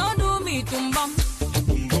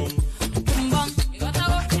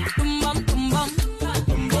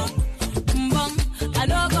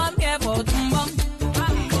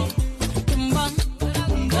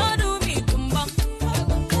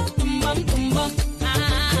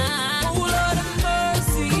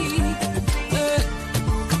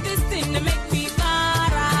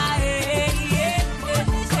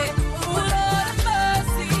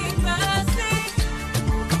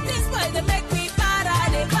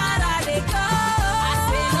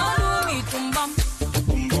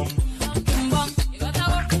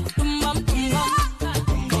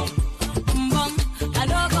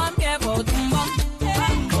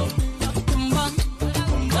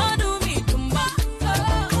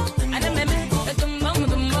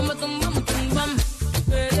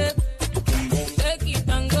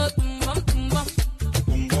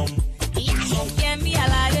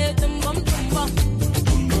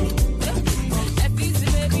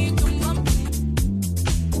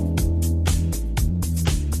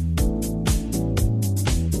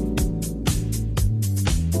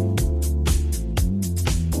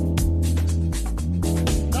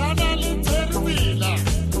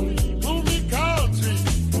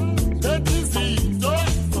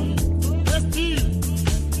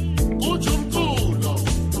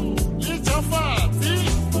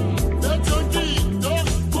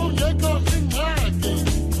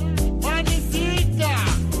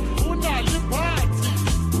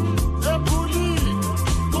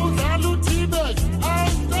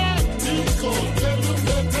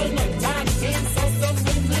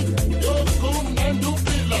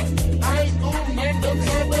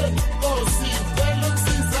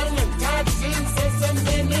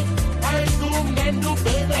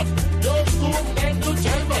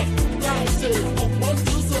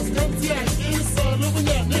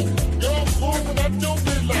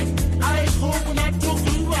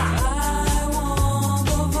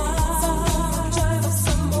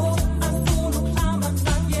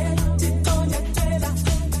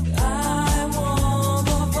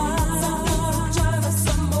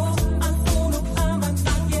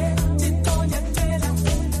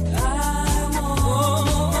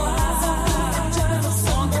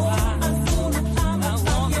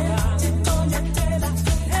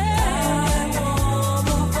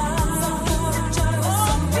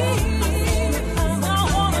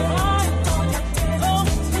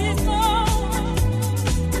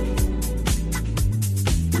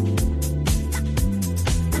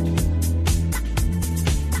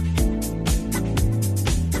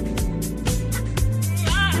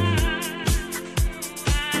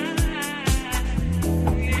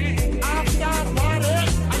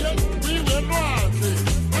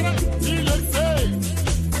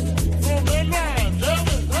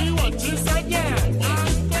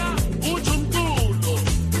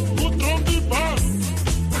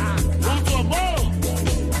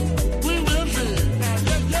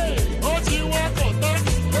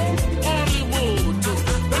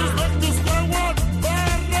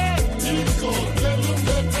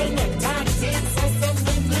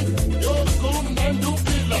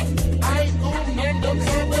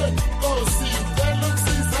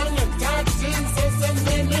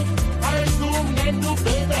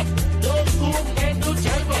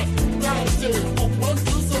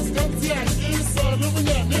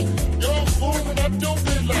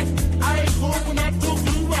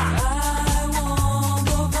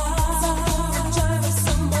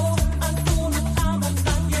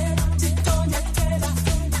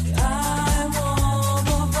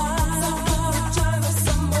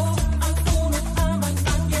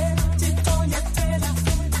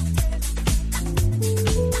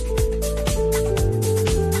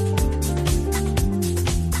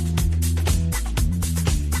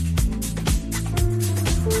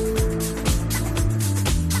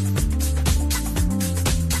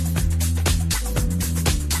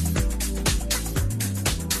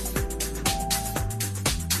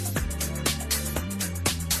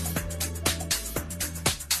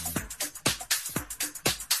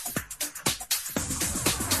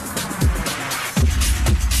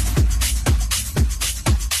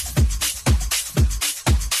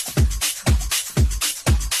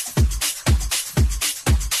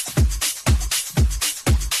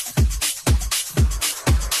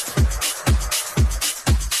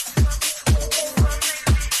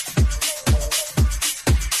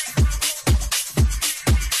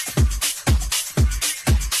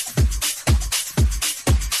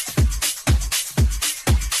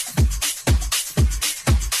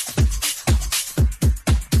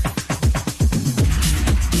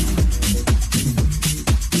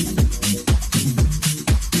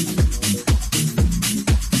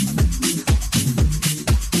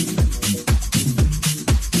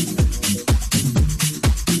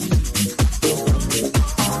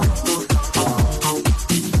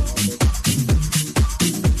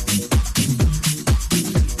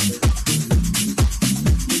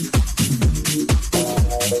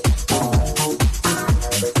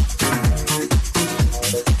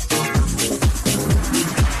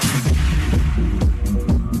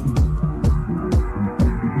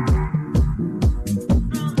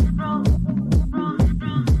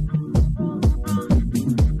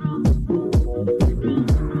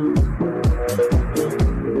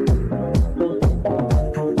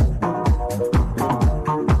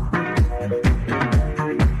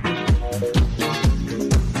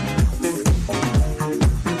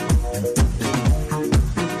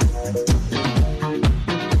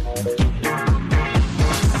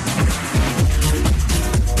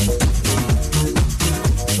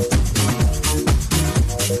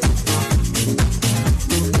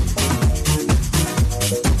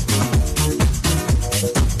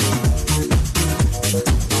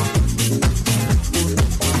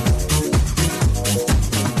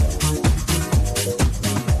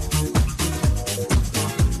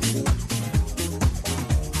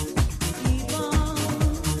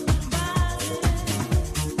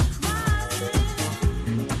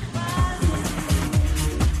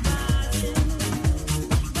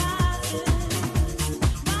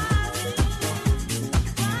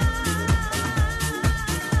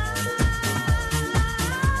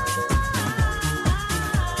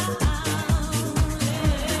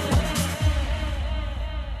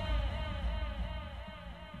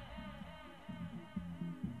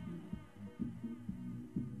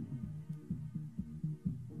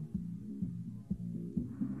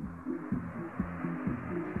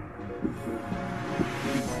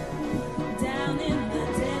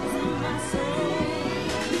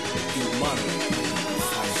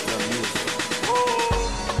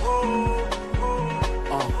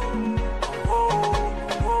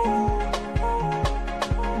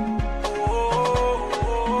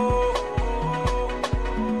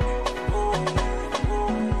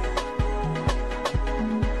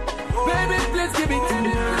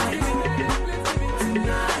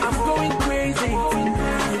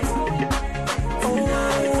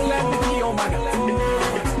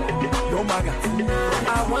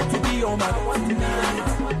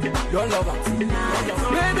 Your lover,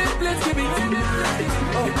 baby, please give me.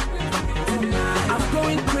 Oh, I'm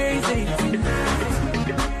going crazy.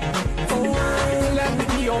 Oh, let me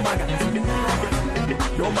be your maga,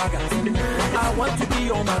 your maga. I want to be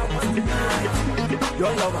your maga,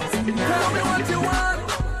 your lover. Tell me what you want.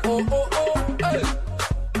 Oh, oh, oh, hey.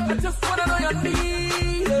 I just wanna know your need.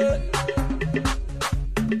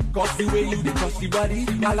 Cause the way you touch the body,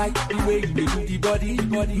 I like the way you do the body.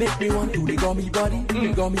 Make me want to the gummy body,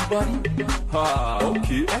 gummy body.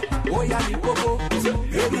 Okay. Oh yeah, the popo,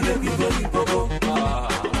 baby, let me go the popo.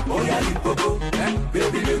 Oh yeah, the popo,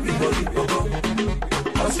 baby, let me go the popo.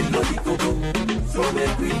 Cause you know the popo, so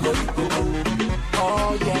make me go the popo.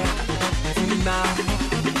 Oh yeah, tonight,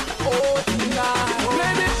 oh tonight,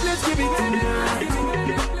 baby, please give it.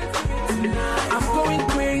 I'm going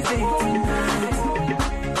crazy.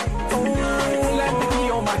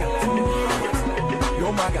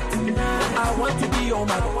 Your maga, I want to be your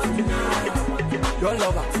maga, your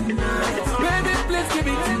lover. Baby, please give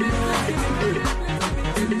it.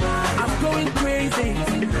 I'm going crazy.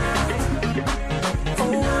 Oh,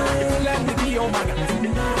 let me be your maga,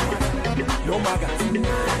 your maga.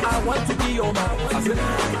 I want to be your maga,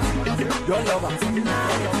 your lover.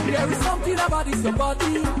 There is something about this your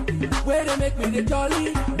body where they make me the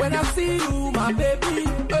jolly. When I see you, my baby,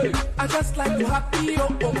 hey, I just like to happy,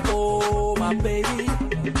 oh, oh, oh, my baby.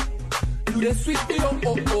 You the sweet, oh,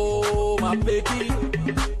 oh, oh, my baby.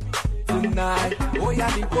 Tonight, oh yeah,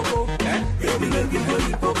 the popo, baby, let me go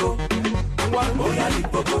the popo. Oh yeah, the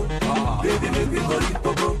popo, baby, let me go the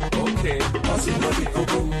popo. Okay, also know the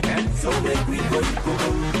popo, so let me go the popo.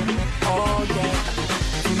 Oh yeah,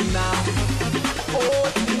 tonight, oh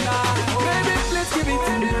tonight, baby, let's give it.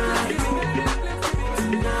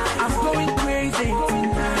 I'm going crazy.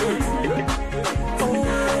 Oh,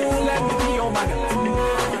 let me be your maga,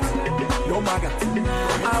 your maga.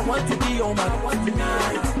 I want to be your maga,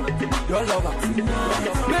 your lover.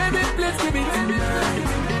 Baby, please give it.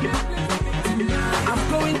 I'm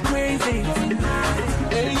going crazy.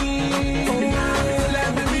 Hey, let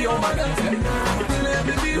me be your maga, let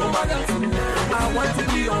me be your maga. I want to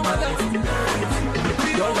be your maga,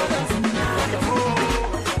 your lover.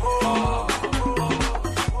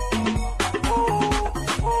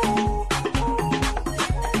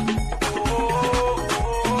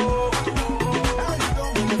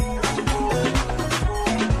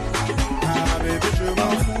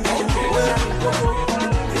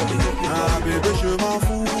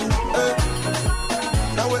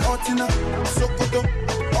 Sokoto,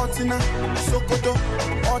 Otina,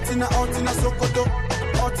 Sokoto,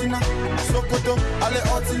 Otina, Sokoto, Ale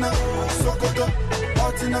Otina, Sokoto,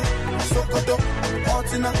 Otina, Sokoto,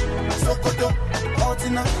 Otina, Sokoto,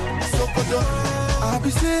 Otina, Sokoto. I be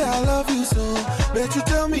say I love you so, but you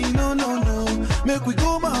tell me no, no, no. Make we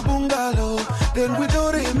go my bungalow, then we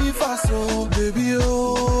do re mi fa so. Baby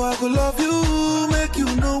oh, I go love you, make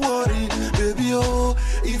you no worry. Baby oh,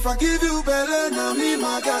 if I give you belly, now me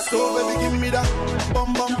my gas. So baby give me that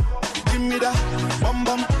bum bum. Give me that bum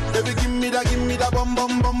bum, baby. Give me that bum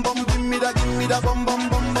bum bum bum. Give me that bum bum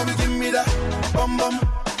bum bum. Give me that bum bum.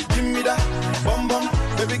 Give me that bum bum,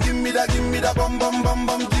 baby. Give me that bum bum bum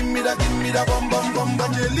bum. Give me that bum bum bum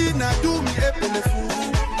bum. Angelina, do me a fool.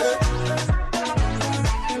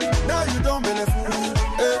 Now you don't be fool.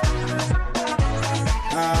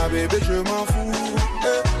 Ah bébé, je m'en fous.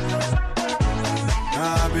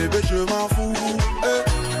 Ah bébé, je m'en fous.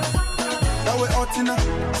 Now we Otina,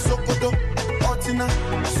 Sokoto, Otina,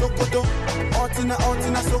 Sokoto, Otina,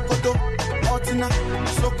 Sokoto, Otina,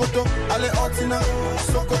 Sokoto, Ale Otina,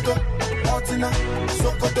 Sokoto, Otina,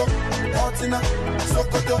 Sokoto, Otina,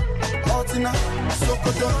 Sokoto, Otina,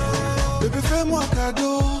 Sokoto. Bébé fais-moi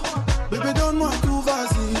cadeau, bébé donne-moi tout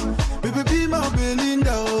vas-y, bébé be my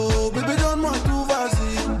Belinda, oh, bébé donne-moi tout vas-y,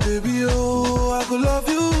 baby oh, I go love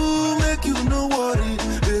you, make you no worry,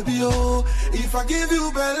 baby oh. If I give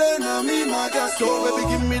you belly, now me my gas. So baby,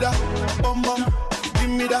 give me that bum bum, give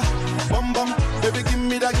me that bum bum, baby, give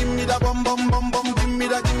me that bum bum bum bum, give me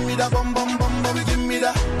that bum bum bum bum, give me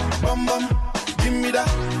that bum bum, give me that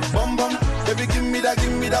bum bum, Baby, give me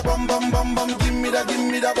that bum bum bum bum. Give me that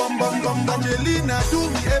bum bum bum. Angelina, do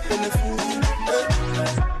me a fool.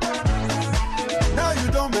 Now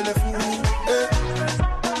you don't be the fool.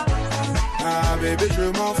 Ah bébé, je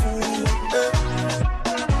m'en fous.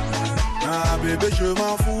 Ah bébé, je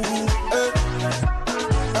m'en fous.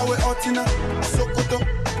 Ah ouais, Otina, Sokoto,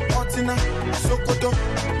 Otina, Sokoto,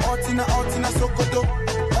 Otina, Otina, Sokoto,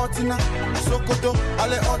 Otina, Sokoto,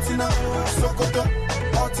 allez Otina, Sokoto,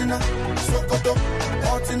 Otina, Sokoto,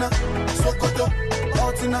 Otina, Sokoto,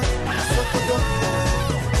 Otina, Sokoto.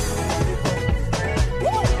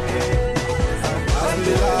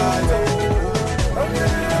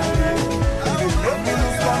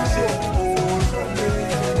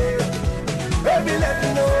 Baby, let me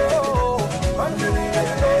know.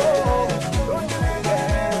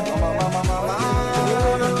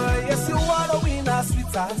 Yes, you are a winner,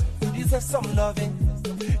 sweetheart. You deserve some loving.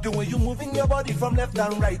 The way you moving your body from left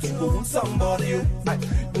and right, you own somebody.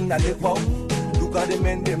 Now they walk. Look at the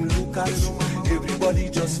men, them look at you. Everybody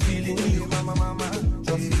just feeling you.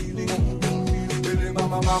 Just feeling you.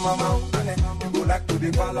 Mama. You go like to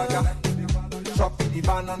the balaga. Chop the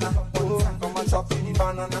banana. Come and chop the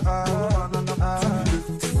banana.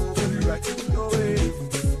 To the right, your way.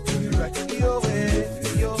 To the right, your way.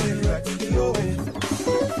 Your way, your way.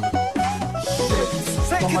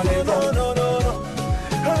 Take it, no.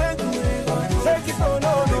 I like the way you go. Take it, no.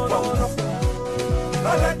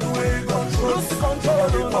 I like the way you go. Lose control,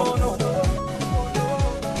 no.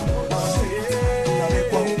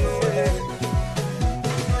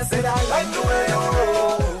 Said I like the way you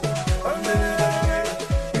roll.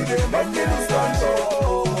 You didn't make me lose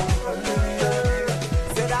control.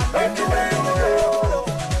 Said I like the way you roll.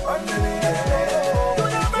 You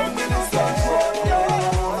didn't make me lose control.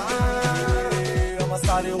 I'm a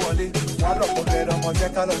starry wally. One up on bed, I'm a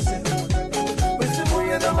jack on the scene.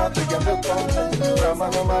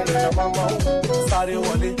 Starry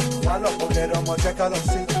wally. One up on bed, I'm a jack on the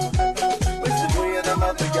scene.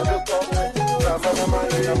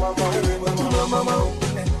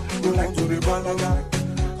 You like to be banana.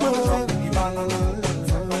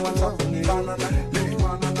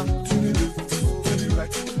 To the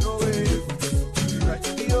right, your way. To the right,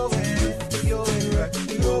 your way.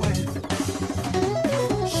 Your way.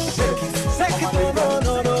 Shake it, no.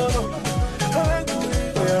 I like the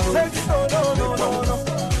way. Shake it, no.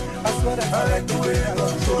 I swear that I like the way I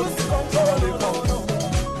lose control.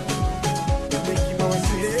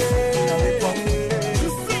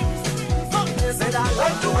 Said I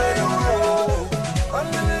like the way you roll.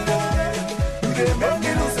 You didn't make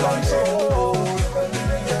me lose control.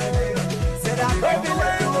 Said I like the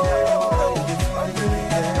way you roll. You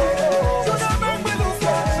didn't make me lose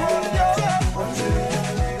control.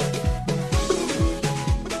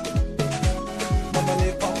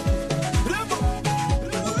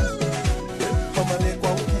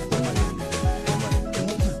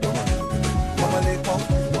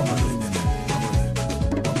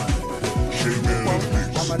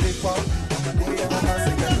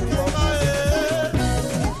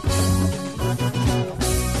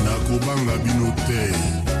 nakobanga bino te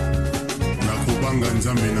nakobanga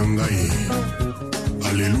nzambe na ngai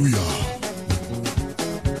alleluya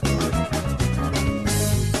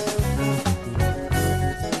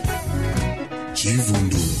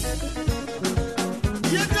Chivundu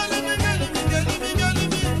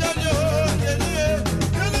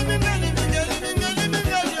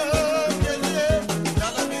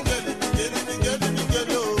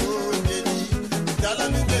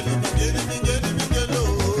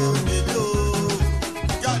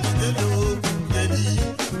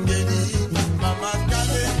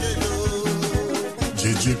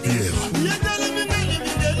Pierre.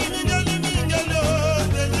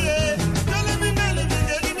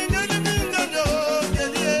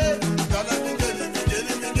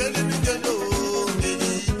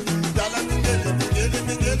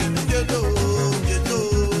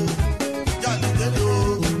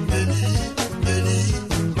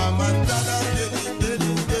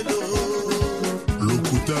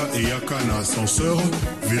 Lokuta et Yaka na ascenseur,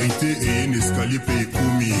 vérité et un escalier payé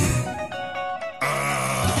commis.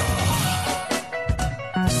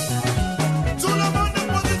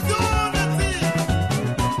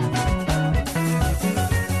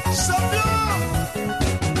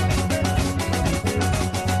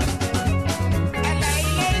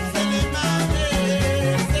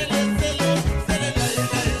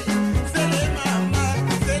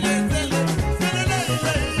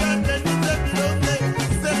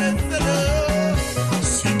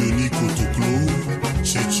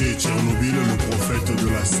 Tchernobyl, le prophète de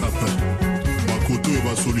la sape. Makoto et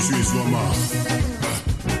ma solution est Zouama.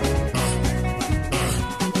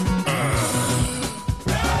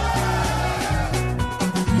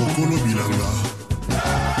 Nkolo Bilanga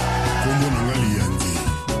Kombo nanga Liandi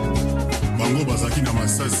bango bazaki na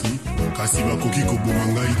masasi kasi bakoki koboma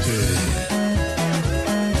ngai te.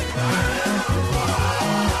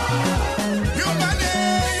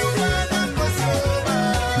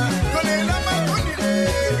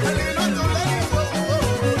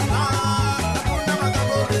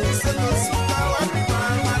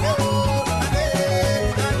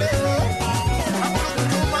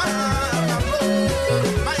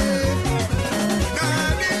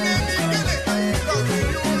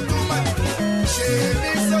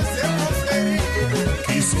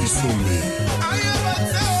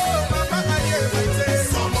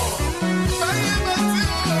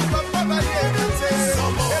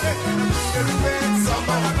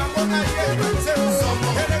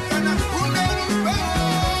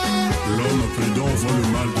 L'homme prudent voit le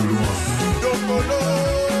mal de loin.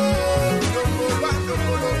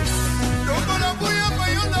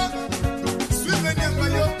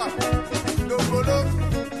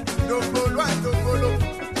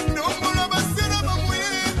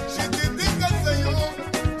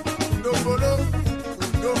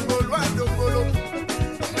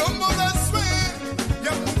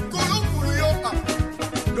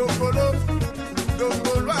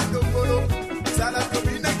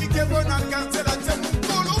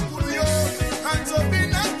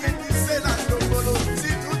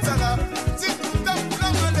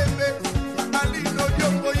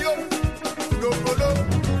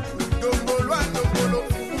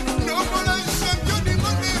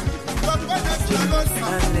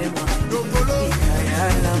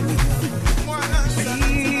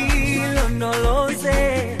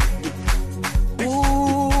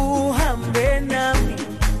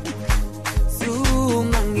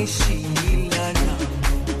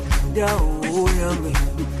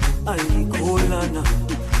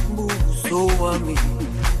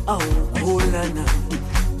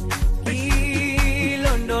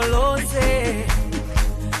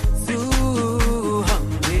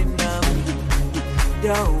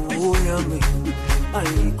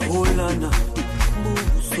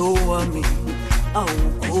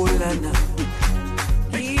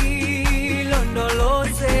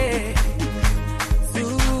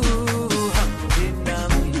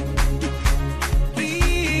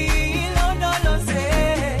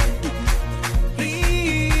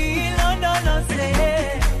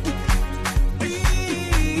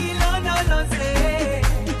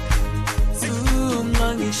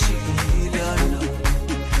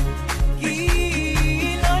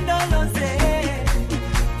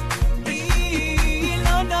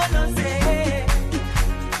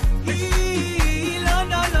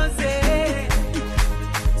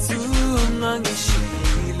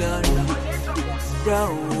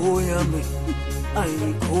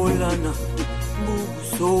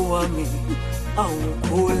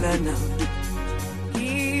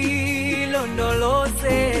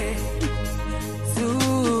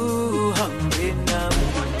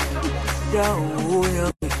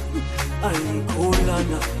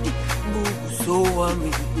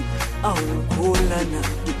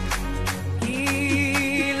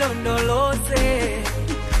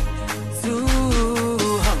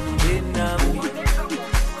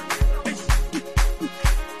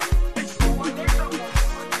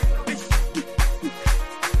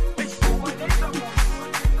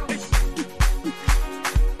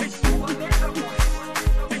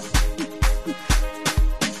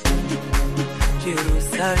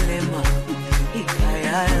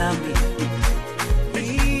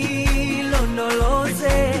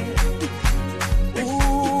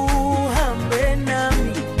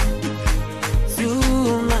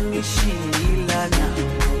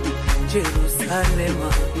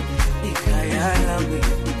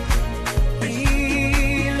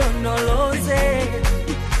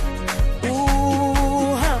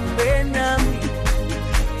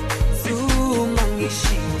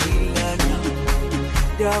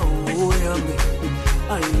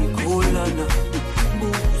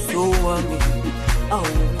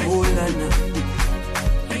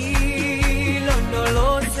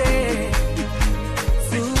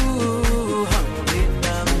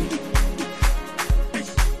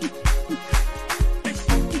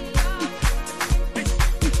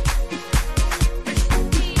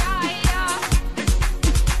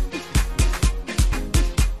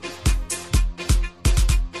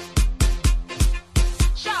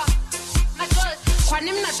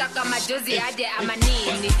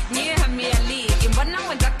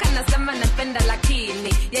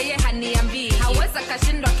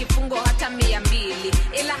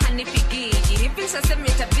 Sasa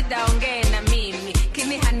itabidi aongee na mimi,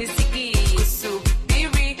 kini hanisikii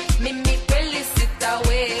kusubiri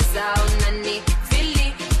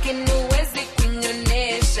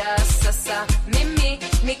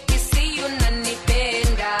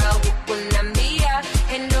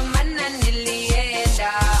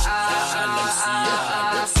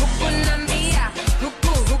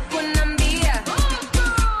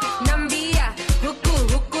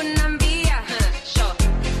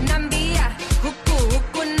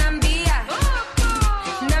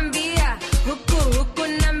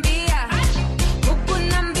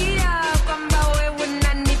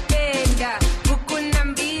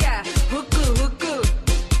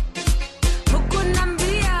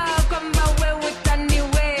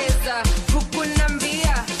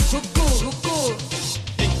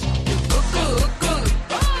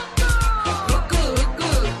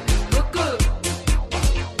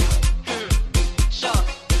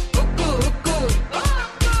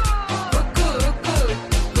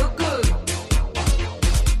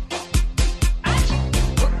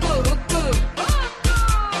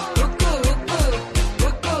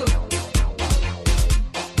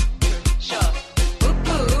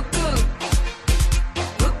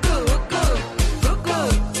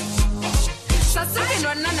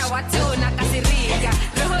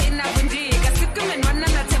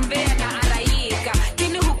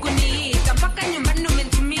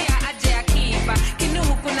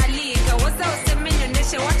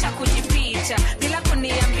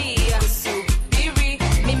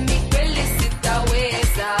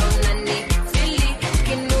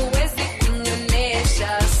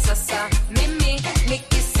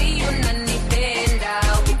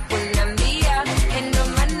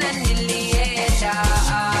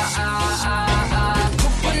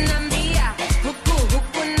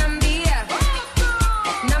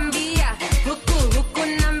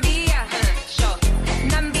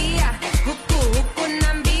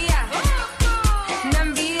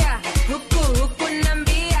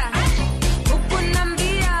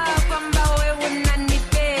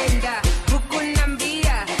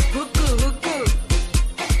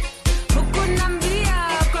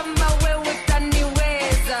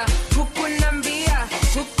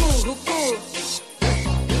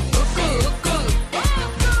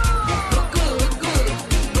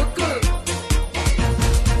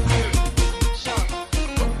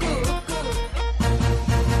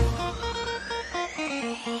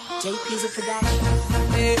JP's a production.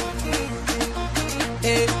 Hey,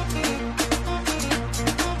 hey,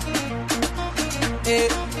 hey.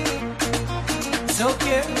 It's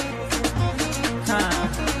okay.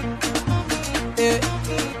 Hey,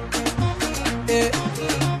 hey.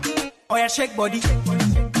 Oh yeah, shake body.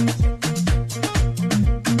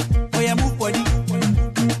 Oh yeah, move body.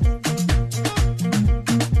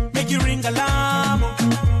 Make you ring alarm.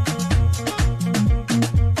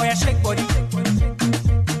 Oh yeah, shake body.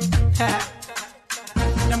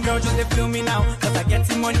 Them girls just they feel me now, cause I get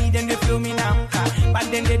some money, then they feel me now. But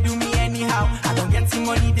then they do me anyhow. I don't get some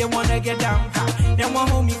money, they wanna get down. They want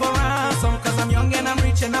hold me for ransom, cause I'm young and I'm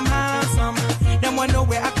rich and I'm handsome. They want know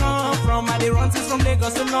where I come from. I they run since from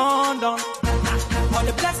Lagos to London. All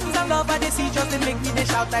the blessings and love I they see just they make me they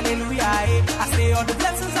shout hallelujah. I say all the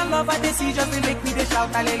blessings and love I they see just they make me they shout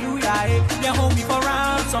hallelujah. They hold me for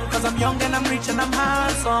ransom, cause I'm young and I'm rich and I'm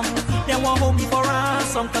handsome. They want hold me for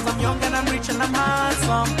ransom, cause I'm young and I'm rich and I'm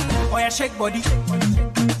handsome. Oh yeah, shake body.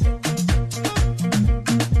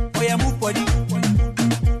 Oh yeah, move body.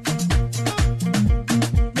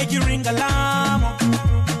 Make you ring alarm.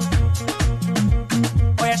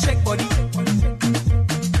 Oh yeah, shake body.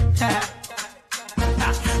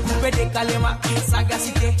 Décalema,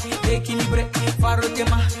 sagacité, équilibré,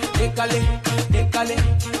 farotema, décalé, décalé,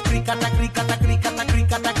 cricata, cricata, cricata,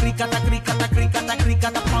 cricata, cricata, cricata, cricata,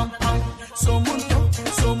 cricata, pam, pam, somunto,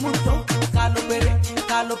 calopere,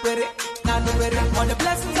 calopere, calopere. All the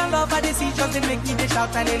blessings and love I they see just they make me they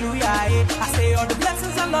shout hallelujah. I say all the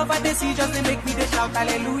blessings and love I they see just they make me they shout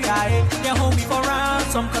hallelujah. They hold me for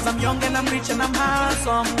ransom, cause I'm young and I'm rich and I'm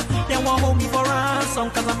handsome. They won't hold me for ransom,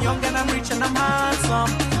 cause I'm young and I'm rich and I'm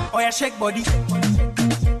handsome. Oh yeah, shake body.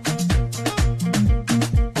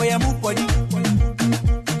 Oh yeah, move body.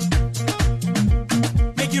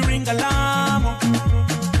 Make you ring alarm.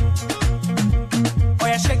 Oh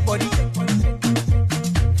yeah, shake body.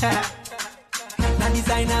 Now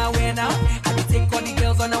designer wear now. I be take all the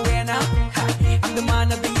girls on the wear now. I'm the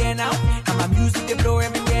man of the year now. And my music they blow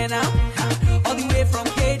everywhere now. All the way from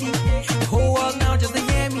Haiti, the whole world now just to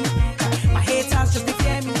hear me. My haters just to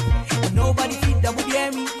fear me. And nobody feed that would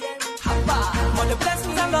hear me. All the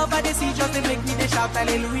blessings and love I they see just they make me they shout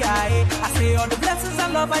hallelujah. I say all the blessings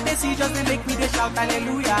and love I they see just they make me they shout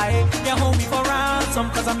hallelujah. They hold me for ransom,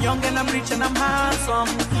 cause I'm young and I'm rich and I'm handsome.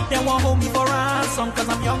 They won't hold me for ransom, cause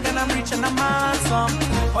I'm young and I'm rich and I'm handsome.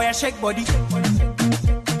 Oh yeah, shake body.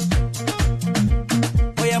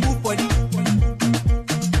 Oh yeah, move body.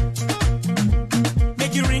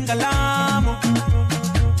 Make you ring alarm.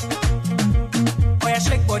 Oh yeah,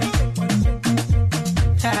 shake body.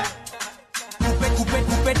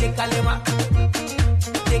 Coupe, décalema,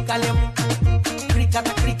 décalema,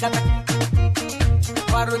 cricata, cricata,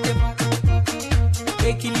 parotema,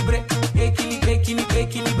 équilibré, équilibré, équilibré,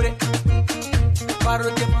 équilibré,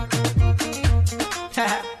 parotema.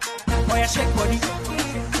 Oh yeah, shake body.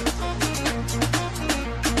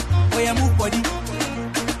 Oh yeah, move body.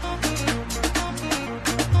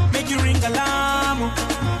 Make you ring alarm.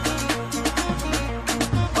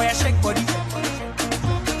 Oh yeah, shake body.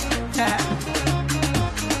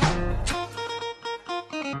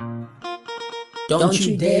 Don't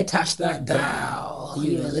you dare touch that dial.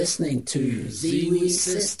 You are listening to Ziwi's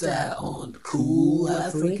Sister on Cool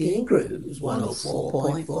African Grooves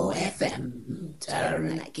 104.4 FM.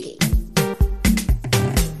 Taranaki.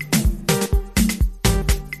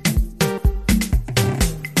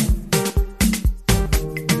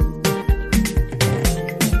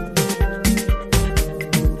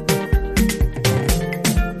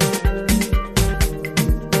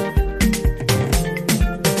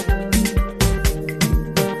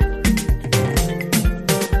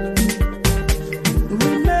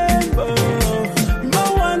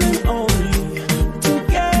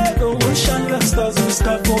 Stars in the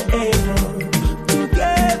sky forever.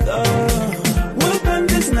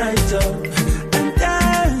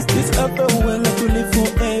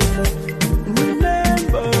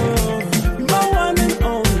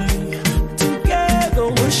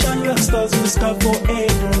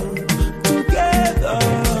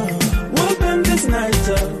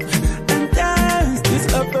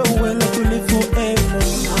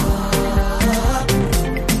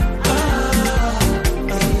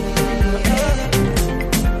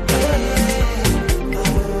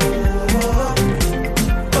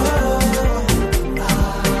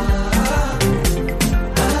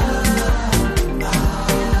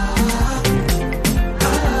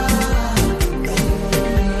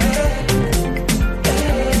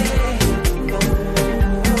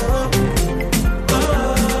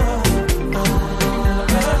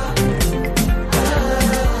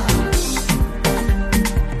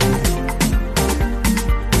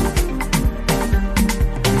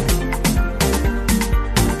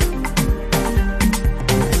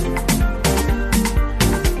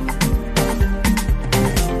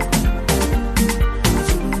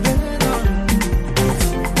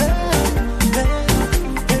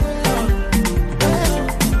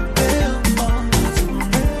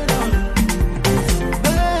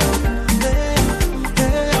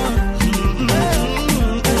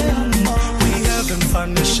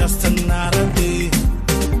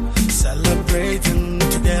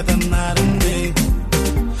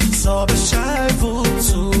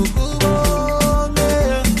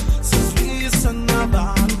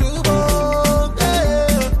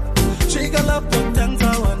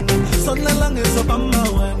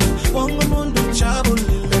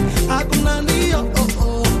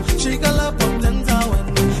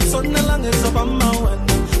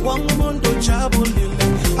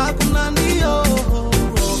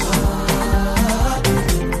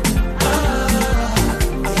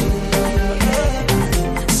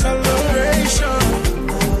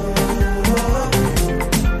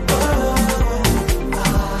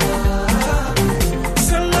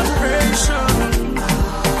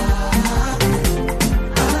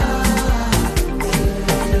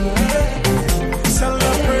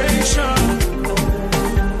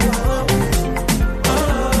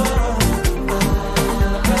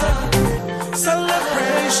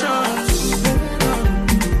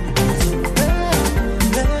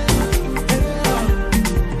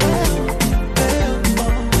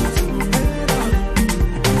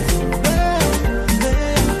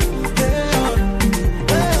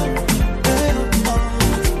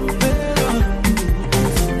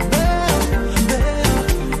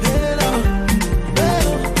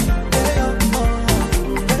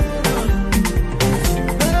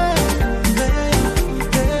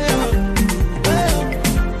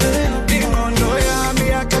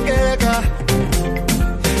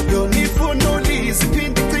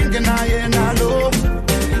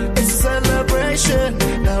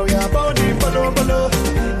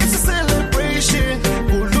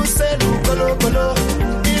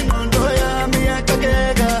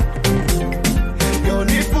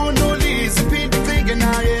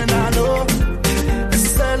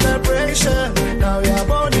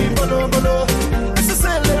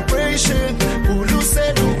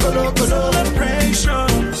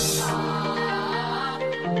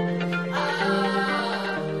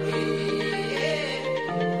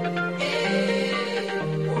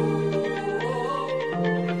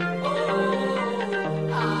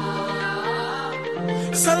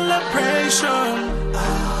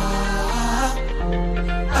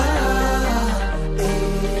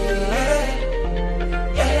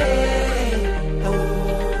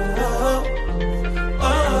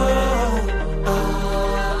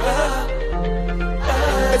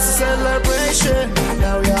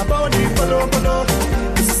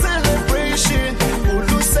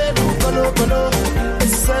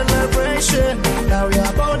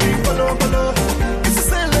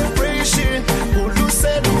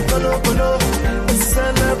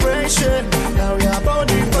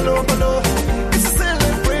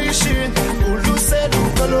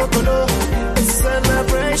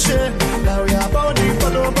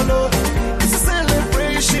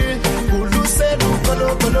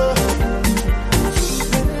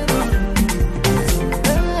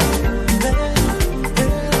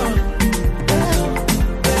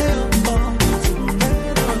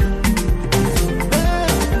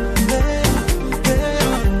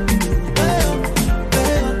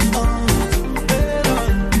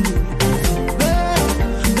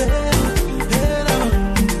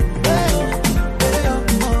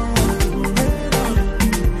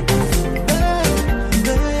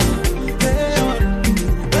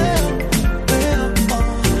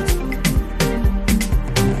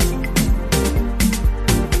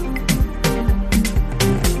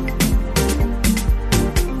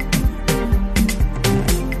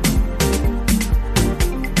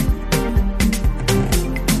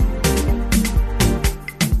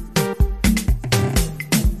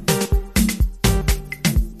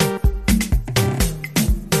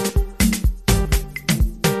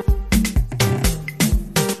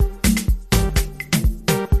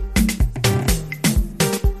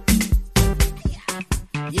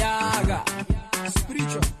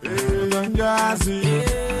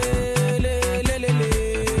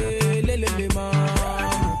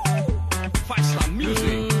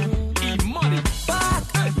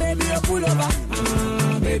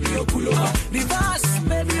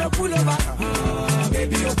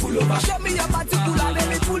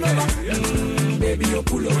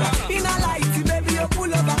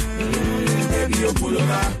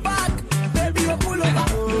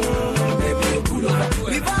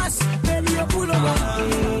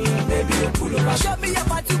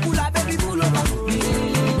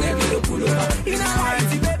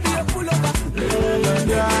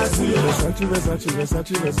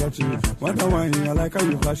 Versace. Wonder why I like how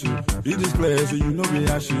you flashy. You display so you know me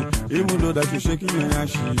ashy. Even though that you shaking your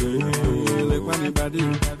ashy. Oh, like one body.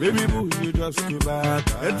 Baby boo, you just too bad.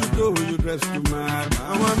 Head to toe, you dress too mad.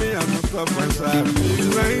 I want me, I'm not stop my side.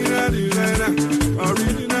 Designer,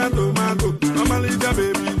 original tomato. I'm a little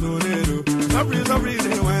baby tornado. Sorry,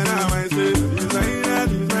 when I say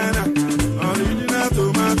designer, original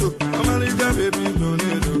tomato. I'm a little baby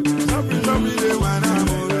tornado. Sorry, when I'm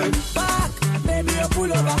alright. Baby, you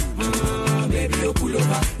pull over. Baby, you pull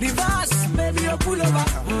over. Reverse, baby, you pull over.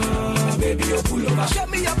 Baby, you pull over. Show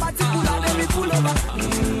me your particular, baby, pull over.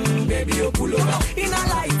 Baby, you pull over. In a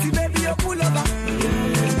light,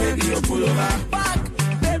 pull over. Back,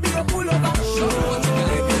 baby, you pull over.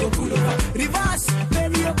 Baby, you pull over. Reverse,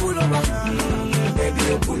 baby, you pull over. Baby,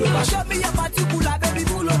 you pull over. Show me your particular, baby,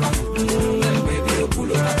 pull over. Baby, you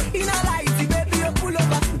pull over. In a light, baby, you pull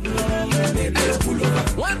over. Baby, you pull over.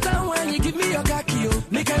 One time when you give me your khaki,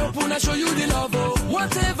 make I open and show you the love, oh.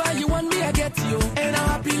 Whatever you want me, I get you. And I'm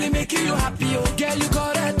happily making you happy, oh. Girl, you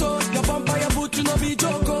correct, oh. Your bumper, your boot, you know be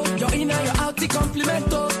joke, oh. Your inner, your outie compliment,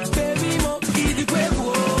 oh. Baby, mo, eat the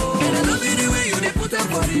quavo. And I love it the way you dey put up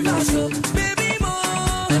for the verse, oh. Baby, mo.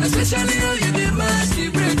 And especially how you dey mash the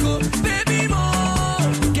break, oh. Baby, mo.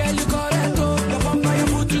 Girl, you correct, oh. Your bumper, your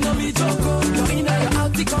boot, you know be joke, oh. Your inner, your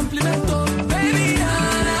outie compliment, oh. Baby,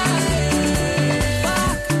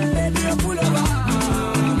 back, baby, you pull over.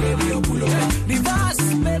 Baby, you pull over. Reverse,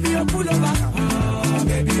 baby, you pull over.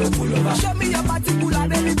 Baby, you pull over. Show me your particular,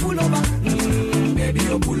 baby, pull over. Baby,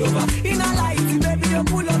 you pull over. In a light, baby, you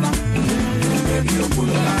pull over. Baby, you pull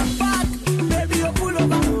over. Back, baby, you pull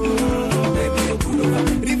over. Baby, you pull over.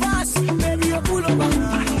 Reverse, baby, you pull over.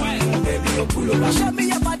 Baby, you pull over. Show me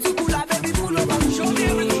your particular, baby, pull over. Show me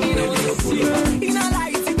everything you know. Baby, you pull over. In a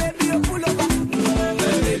light, baby, you pull over.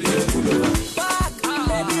 Baby, you pull over. Back,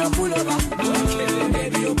 baby, you pull over.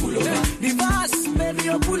 Baby, you pull over. Reverse, baby,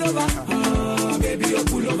 you pull over. Baby, you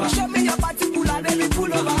pull over. Show me your particular, baby,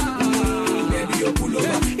 pull over. Baby, you pull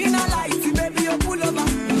over. In a light, baby, you pull over.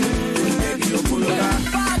 Baby, you pull over.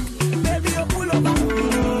 Back, baby, you pull over.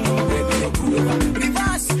 Baby, you pull over.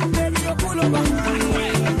 Reverse, baby, you pull over.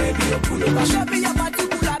 Baby, you pull over. Show me your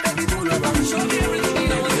particular, baby, pull over. Show me everything you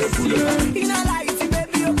know. Pull over. In a light,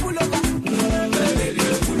 baby, you pull over. Baby,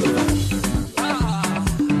 you pull over.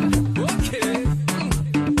 Okay.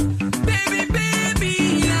 Baby, baby,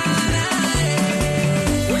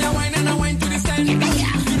 oh, you wine and I wine to the stand. You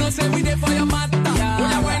know, say we there for your matter. Oh,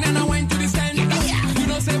 you wine and I wine to the stand. You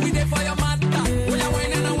know, say we there for your matter. Oh, you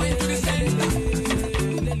wine and I wine to the stand.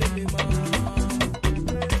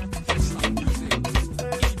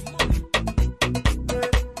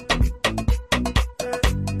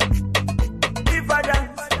 If I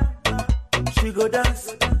dance, she go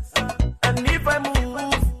dance. And if I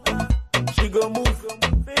move, she go move.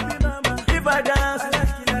 Baby mama, if I dance,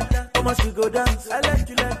 mama, she go dance. I like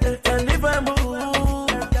you like that. And if I move,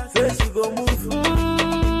 say she go move.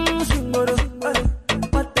 Shingoro,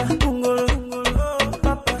 pata tungoro,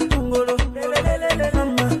 papa tungoro,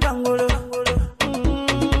 mama tangoro,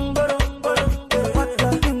 boro boro, pata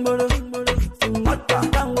tungoro, mata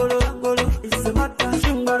tangoro, it's a mata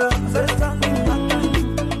shingoro.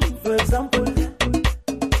 For example,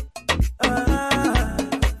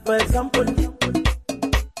 for example,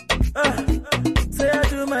 say I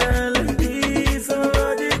do my hand like this,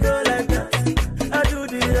 somebody go like that. I do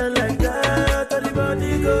the hand like that, everybody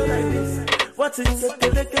go like this. What's it?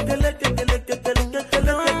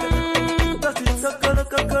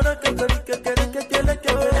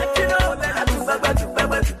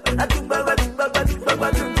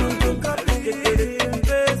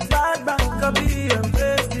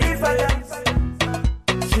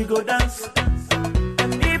 She go dance.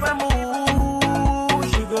 And if I move,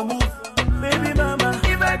 she go move. Baby mama,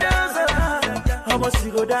 if I dance, how much she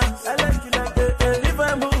go dance? I like you like that. And if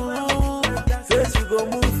I move, say she go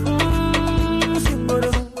move.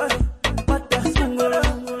 Singoro, pata singoro,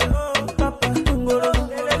 papa singoro,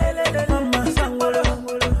 mama singoro,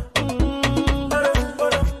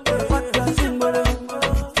 pata singoro,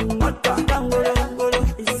 mata singoro,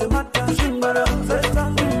 it's a mata singoro.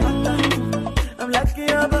 I'm lucky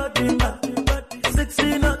about the man, sexy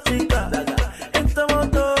nautica. Enter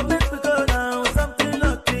motor, make me go down, something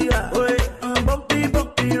lucky. Bumpy,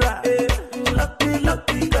 bumpy, right? Lucky,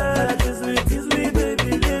 lucky girl. Kiss me, baby,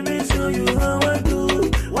 let me show you how I do.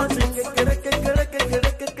 Once it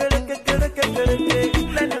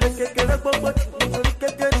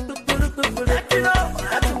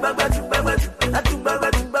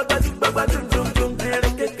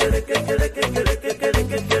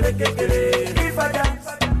if I dance,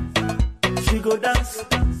 she go dance.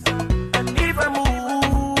 And if I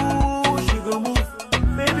move, she go move.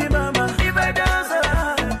 Baby mama, if I dance,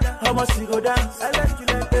 how much she go dance? I like you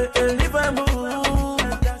like that. And if I move,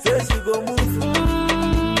 say she go move.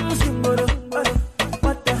 Singoro,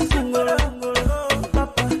 pata singoro,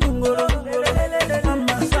 papa singoro,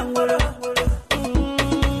 mama singoro, pata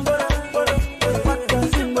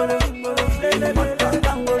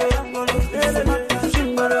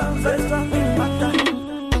singoro, mata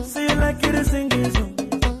singoro, see you like you to sing this song.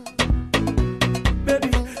 Baby,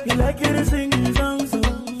 you like you to sing this song.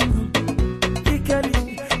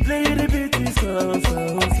 Play the beat, song.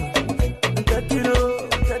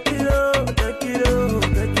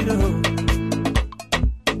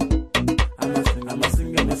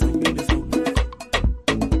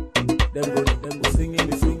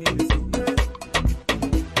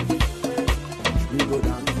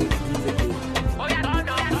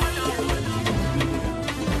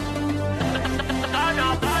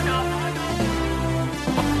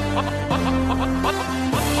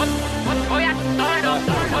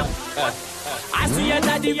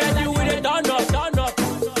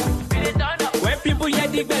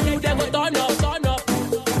 dig the new, they go turn up, turn up.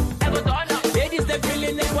 They go turn up. Ladies, they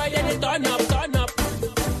feeling it, why they turn up, turn up.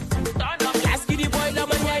 Turn up. Last kitty boy, the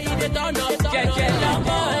man, yeah, he they turn up. Yeah, yeah,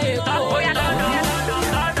 boy, turn up.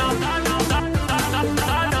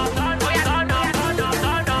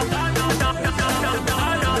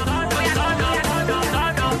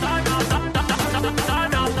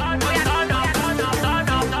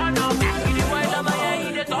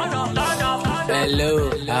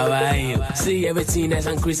 Hello, how are you? See everything that's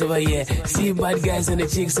increased over here. See bad guys and the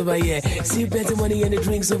chicks over here. See plenty money and the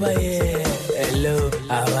drinks over here. Hello,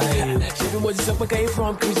 how are you? She was just up came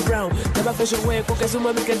from Chris Brown. Never fish away, cook as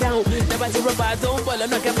make it down. Never to rubber, don't follow,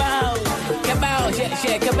 knock about. Cabal,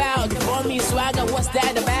 yeah, cabal. For me, swagger, what's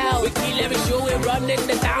that about? We kill every show and run in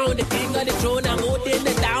the town. The king of the throne, I'm holding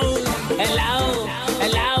the town. Hello,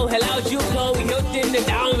 hello, hello, Juco. We holding the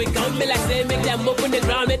town. We come be like say, make them open the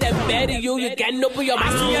ground, make them bury you. You can't open your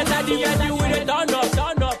mouth. I see you with it turn up,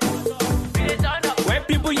 turn up. When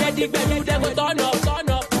people hear the baby, they go turn up, turn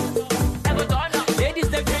up. They go turn up. Ladies,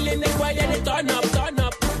 they feeling it, why they turn up, turn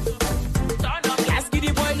up. Turn up. Last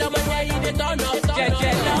kitty boy, the man, yeah, he they turn up, turn up. Yeah,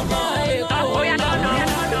 yeah, boy, turn up.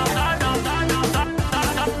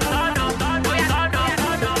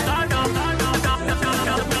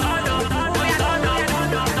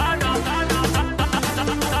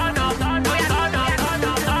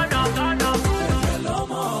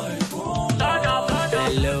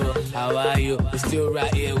 We're still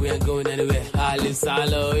right here, we ain't going anywhere. I live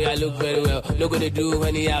solo, yeah, look very well. Look what they do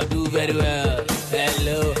when they out do very well.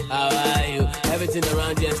 Hello, how are you? Everything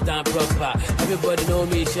around here stand proper. Everybody know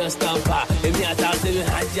me, just stand par. Let me out, say me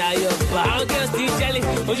hanja your bar. All girls still jelly,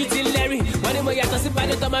 but you still Larry. When I'm a sit by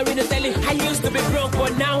the time I read the telly. I used to be broke,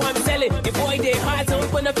 but now I'm selling. The boy they hard, so I'm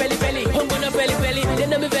gonna belly. I'm gonna belly. They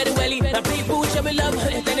know me very well. My people show me love,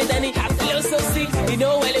 Danny. I feel so sick, you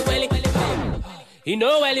know welly. You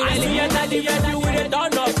know welly. I see you with it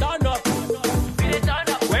turn up, turn up.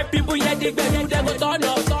 When people hear the baby, they go turn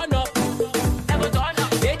up, turn up. They go turn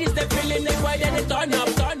up. Ladies, they feeling it, why they turn up,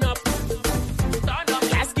 turn up. Turn up.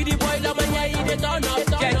 Last kitty boy, the man, yeah, he they turn up,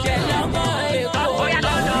 turn up. Yeah, yeah, boy, turn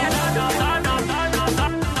up.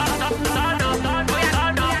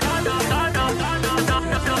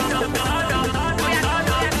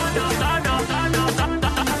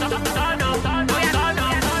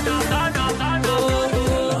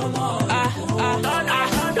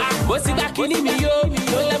 What's it back in me, yo?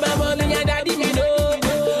 Don't let my mommy and daddy me know.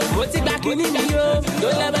 What's it back in me, yo?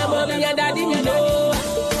 Don't let my mommy and daddy me know.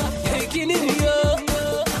 Kidding me, yo.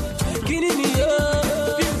 Kidding me, yo.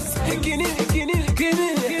 Kidding me.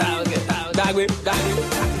 Dagwe.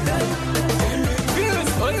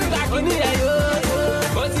 What's it back in me, yo?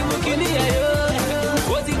 What's it back in me, yo?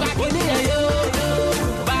 What's it back in me, yo?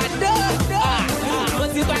 Bado.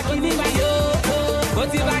 What's it back in me, yo?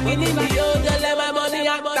 What's it back in me, yo? Don't let my mommy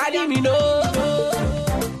and daddy me know.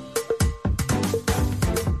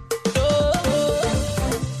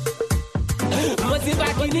 What's it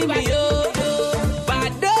back in me, yo?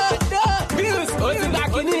 Bado. What's it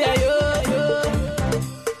back in me, yo?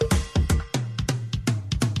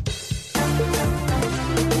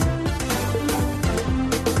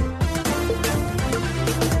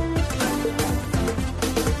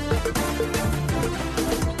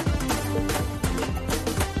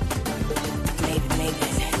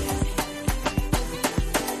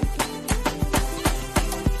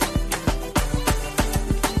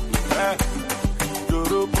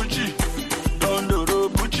 Doro Bucci, Don Doro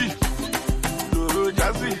Bucci, Doro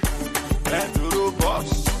Jazzy, Doro Boss,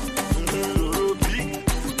 Doro Big,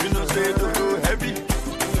 you know say Doro Heavy,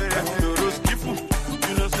 Doro Skiffle,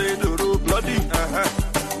 you know say Doro Bloody,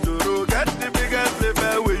 Doro get the biggest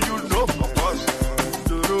level where you know of us,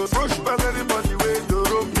 Doro push past anybody where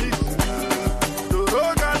Doro meet, Doro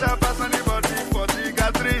gather past anybody for the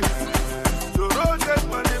gathering, Doro take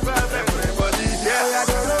money past everybody, yeah,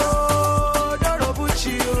 Doro.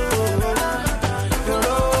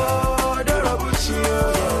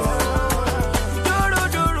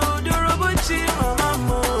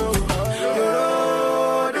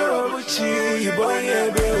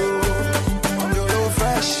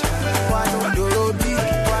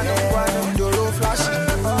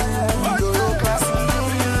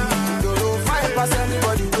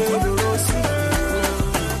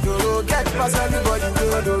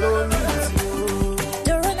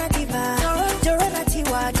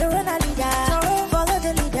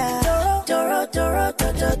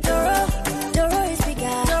 Doro is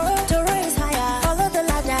bigger, Doro is higher. Follow the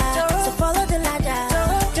ladder, so follow the ladder.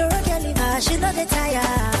 Doro can't leave her, she not the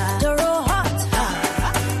tire. Doro hot,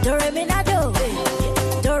 Doro minado,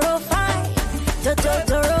 Doro fine,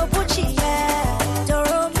 Doro Bucci, yeah.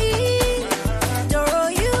 Doro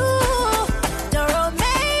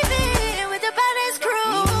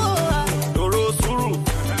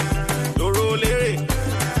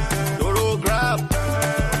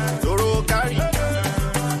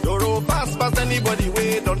anybody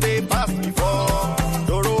way don't they pass before.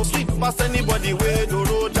 Doro sweet pass anybody way.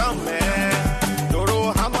 Doro jam man,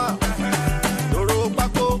 Doro hammer, Doro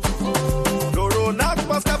bako, Doro knock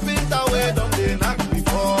pass carpenter way don't they knock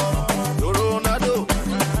before. Doro nado,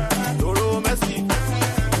 Doro Messi,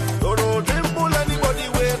 Doro dribble anybody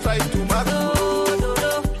way try to mark.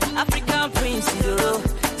 Doro, African prince, Doro,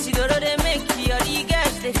 see Doro they make you all the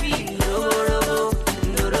girls they feel. Doro,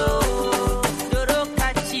 Doro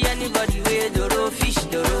catchy anybody way. Doro fish,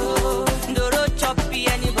 Doro choppy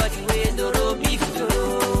anybody way. Doro beef,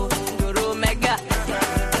 Doro mega,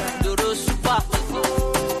 Doro super,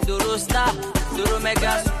 Doro star, Doro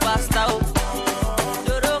mega superstar.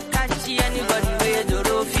 Doro catchy anybody way.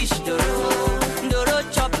 Doro fish, Doro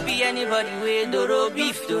choppy anybody way. Doro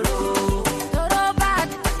beef, Doro bad,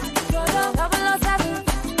 Doro 007,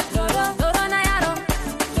 Doro Nayaro,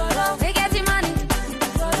 Doro they get the money,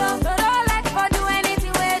 Doro like for do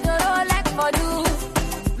anything way. Doro like for do.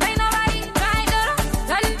 May nobody try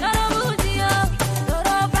Doro booty oh.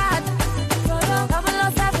 Doro bad, Doro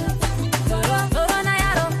 007, Doro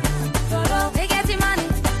Nayaro, Doro they get the money,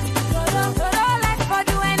 Doro like for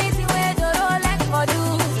do anything way. Doro like for do.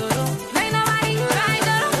 May nobody try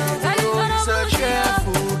Doro is a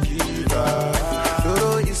careful giver. Doro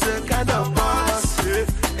is a kind of boss, a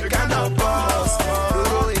kind of boss.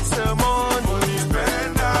 Doro is a money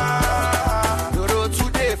spender. Doro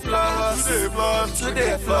today floss.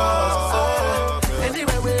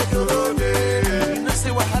 Anyway we Doro day, you know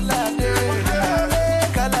say wahala day,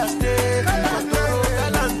 colors day, Doro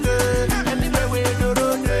galante. Anyway we Doro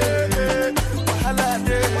day, wahala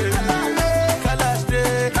day, colors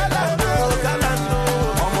day, Doro galante.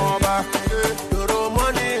 Doro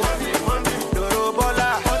money, Doro bola,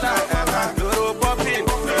 Doro popping,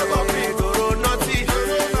 Doro naughty,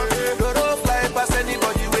 Doro fly past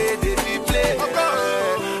anybody way they be play,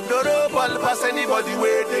 Doro ball past anybody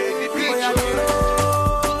way they be pitch.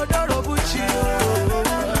 Doro Bucci,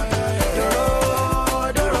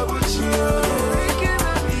 Doro Bucci,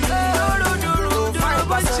 Doro fly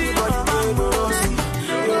past anybody,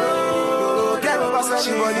 Doro get past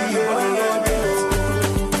anybody.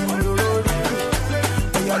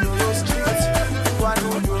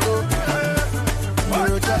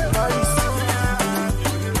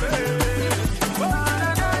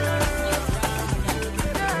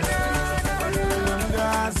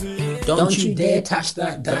 Don't you dare touch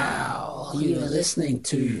that dial. You're listening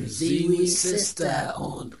to Ziwi's Sister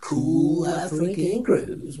on Cool African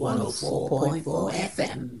Grooves 104.4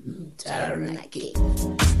 FM. Taranaki.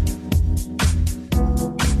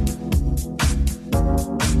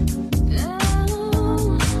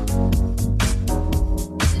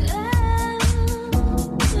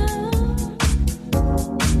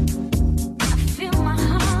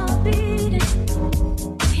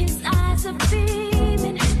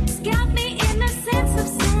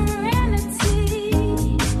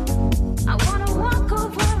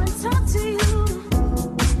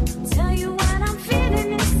 Tell you what I'm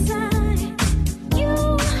feeling inside.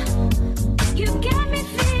 You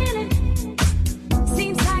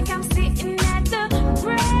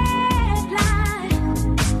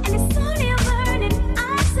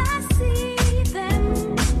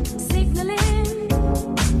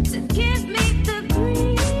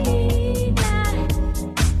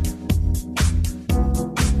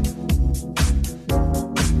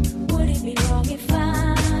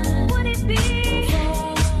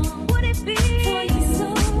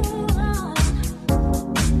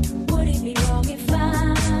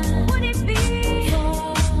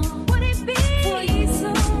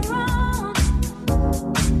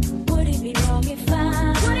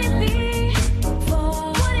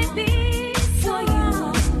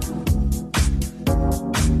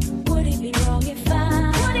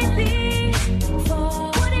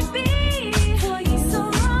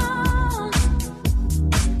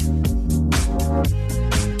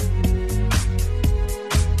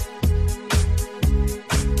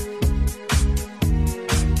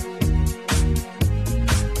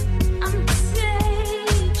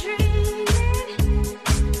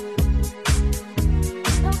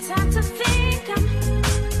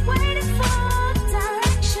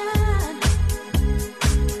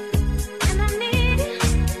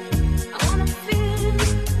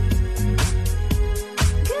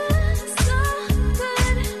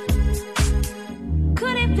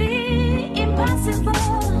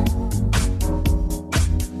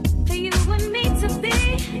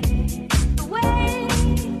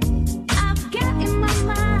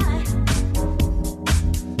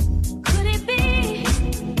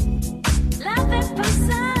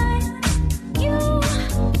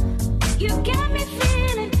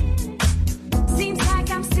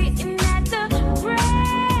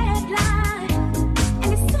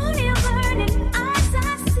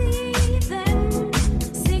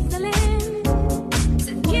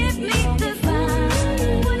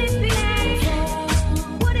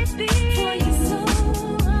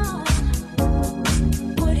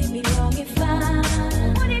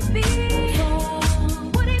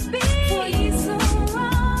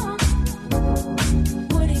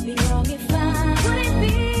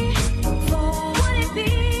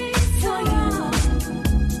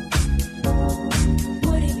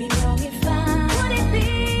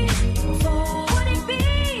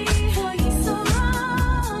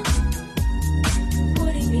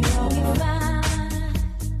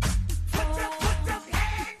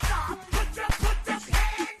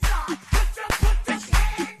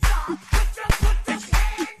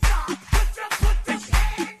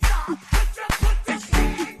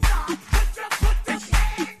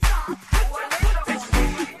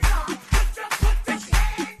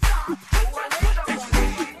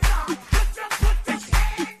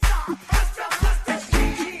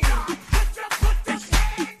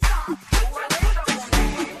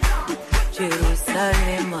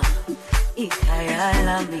Jerusalema ikhaya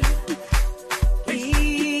lami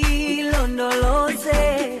ilondoloze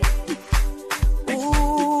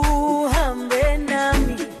uhambe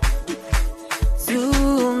nami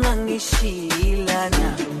zungangishilana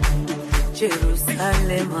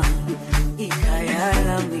Jerusalema ikhaya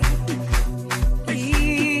lami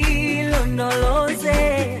ilondoloze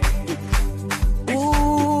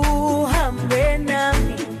uhambe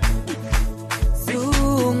nami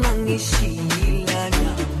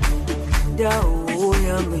zungangishilana dawo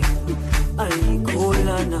yami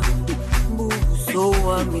ayikholana buso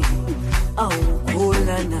wami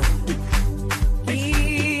awukholana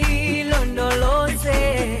ilondoloze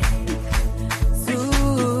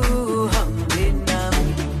zuhambe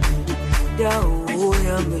nami dawo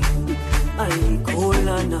yami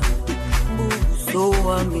ayikholana buso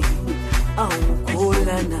wami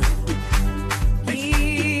awukholana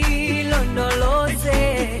ilondoloze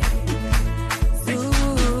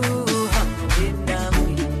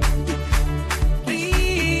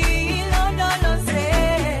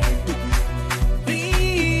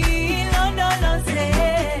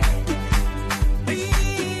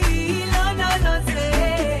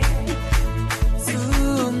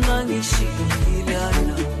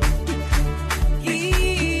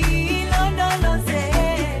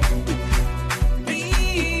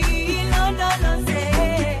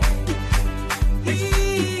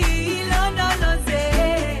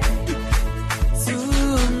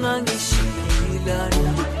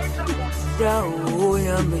dawo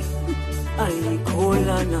yami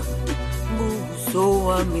ayikholana buso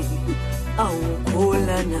wami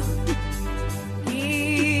awukholana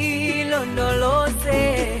ilondoloze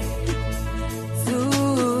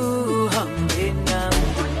zuhambe nami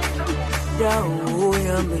dawo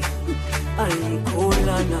yami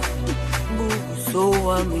ayikholana buso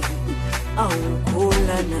wami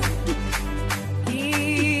awukholana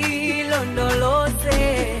ilondoloze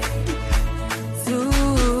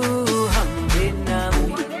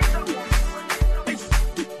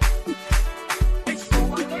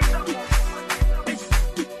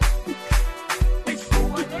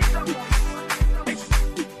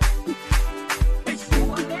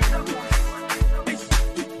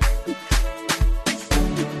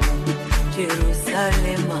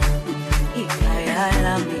Jerusalema ikhaya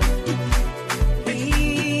lami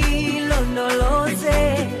ilondoloze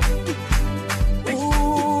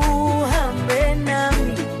uhambe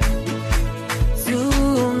nami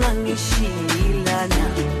zungangishilana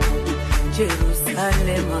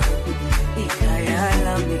Jerusalema ikhaya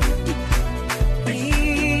lami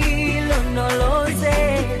ilondoloze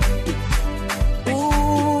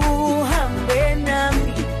uhambe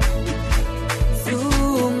nami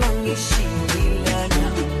zungangishilana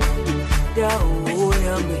dawo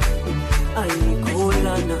yami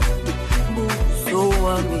ayikholana buso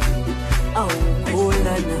wami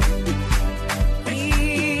awukholana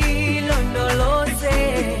ilondoloze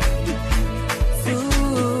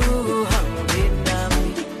zuhambe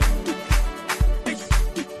nami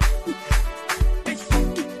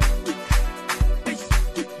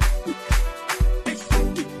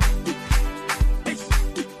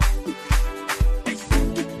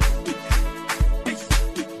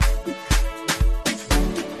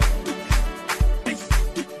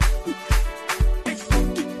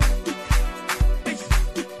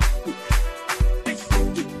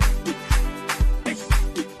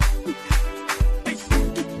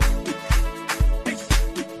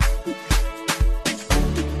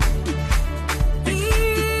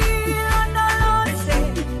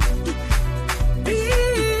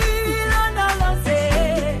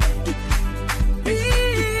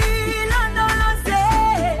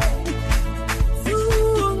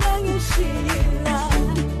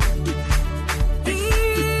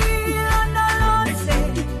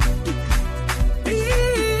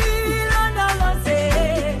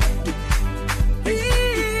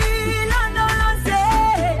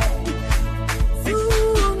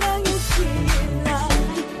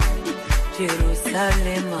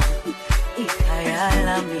Jerusalema ikhaya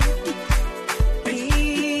lami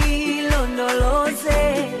ilondoloze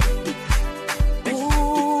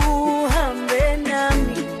uhambe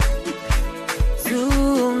nami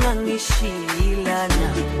zungangishilana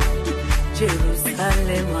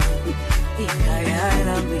Jerusalema ikhaya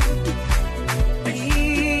lami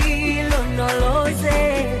ilondoloze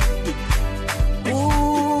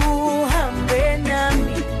uhambe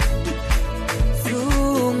nami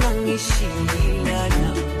zungangishilana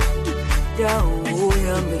dawo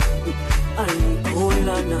yami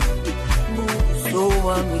ayikholana buso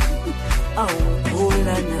wami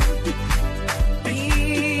awukholana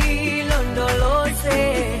ilondoloze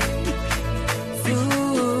zu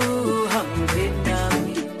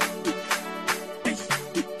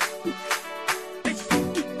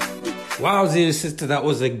Wow, Zero Sister, that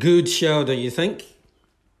was a good show, don't you think?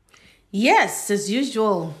 Yes, as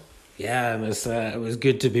usual. Yeah, it was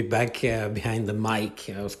good to be back behind the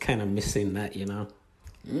mic. I was kind of missing that, you know.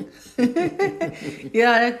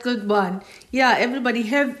 Yeah, that's good one. Yeah, everybody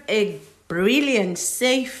have a brilliant,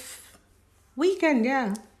 safe weekend,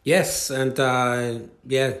 yeah. Yes, and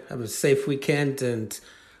have a safe weekend, and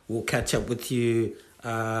we'll catch up with you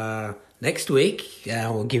next week.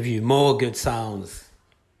 We'll give you more good sounds.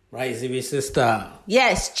 Right, Zivi Sister?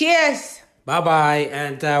 Yes, cheers! Bye-bye,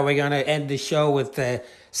 and we're going to end the show with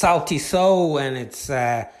Salty Soul, and it's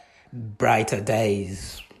Brighter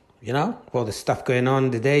Days. You know, all the stuff going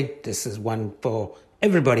on today. This is one for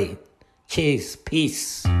everybody. Cheers,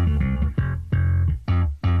 peace.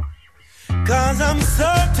 'Cause I'm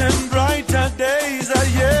certain brighter days are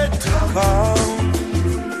yet to come.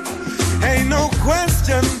 Ain't no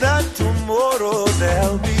question that tomorrow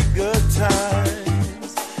there'll be good times.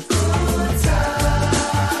 Good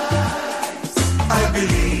times. I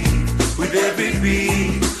believe with every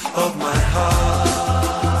beat of my heart.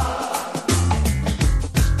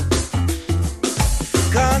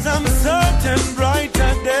 'Cause I'm certain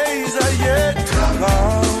brighter days are yet to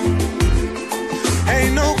come.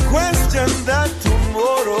 Ain't no question that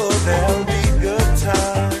tomorrow there'll be good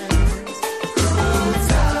times. Good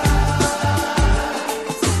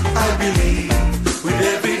times. I believe with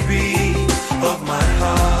every beat of my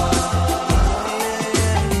heart.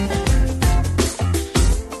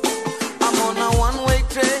 I'm on a one-way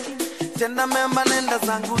train. Tenda memba nenda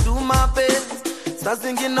zangu do my best. Saa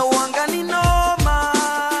zingine wanga ni noma.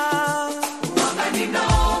 Wanga ni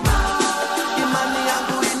noma. Imani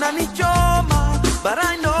yangu inanichoma. But I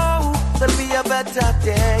know there'll be a better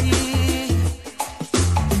day.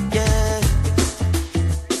 Yeah,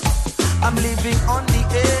 I'm living on the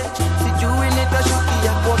edge. Sijui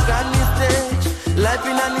nitashukia kwa gani stage. Life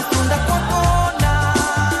inanisunda kwa kona.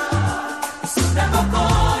 Sunda kwa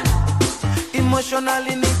kona.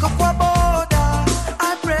 Emotionally niko kwa boda.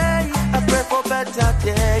 I pray for better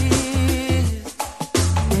days.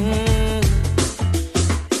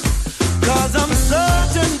 'Cause I'm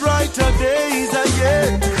certain brighter days are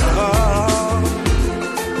yet to come.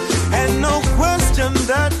 And no question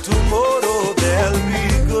that tomorrow there'll be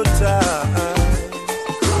good times.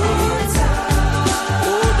 Good times.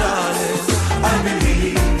 Oh darling, I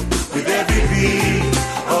believe with every beat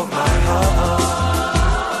of my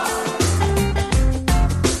heart.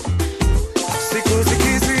 Siku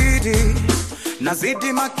zikizidi,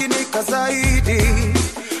 nazidi makinika zaidi.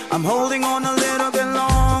 I'm holding on a little bit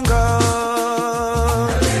longer.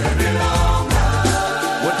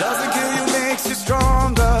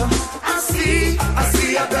 Stronger. I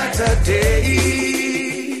see a better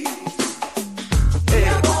day.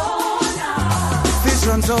 Hey.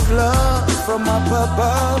 Visions of love from up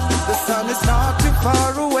above. The sun is not too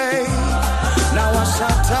far away. Now I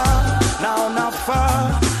shut up, now not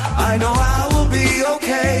far. I know I will be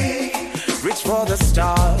okay. Reach for the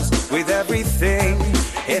stars with everything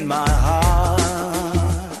in my heart.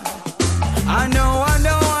 I know.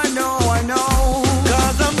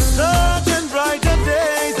 'Cause I'm certain brighter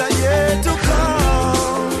days are yet to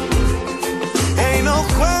come. Ain't no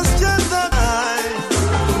question that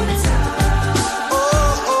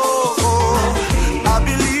I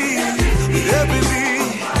believe with every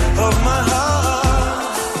beat of my heart.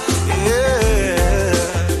 Yeah,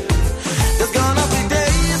 there's gonna be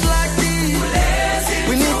days like these.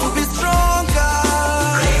 We need to be stronger.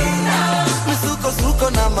 Misuko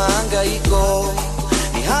na mahangaiko.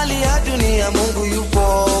 Hali ya dunia Mungu yupo.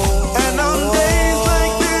 And on days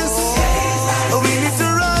like this, we need to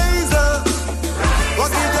rise up.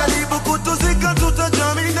 Wakijaribu kutuzika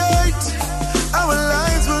tutagerminate. Our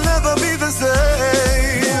lives will never be the same.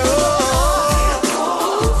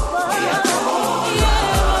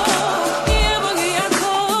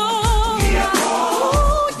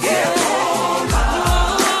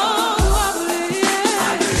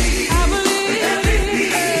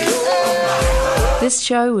 This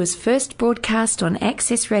show was first broadcast on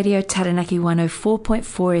Access Radio Taranaki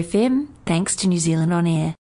 104.4 FM, thanks to New Zealand On Air.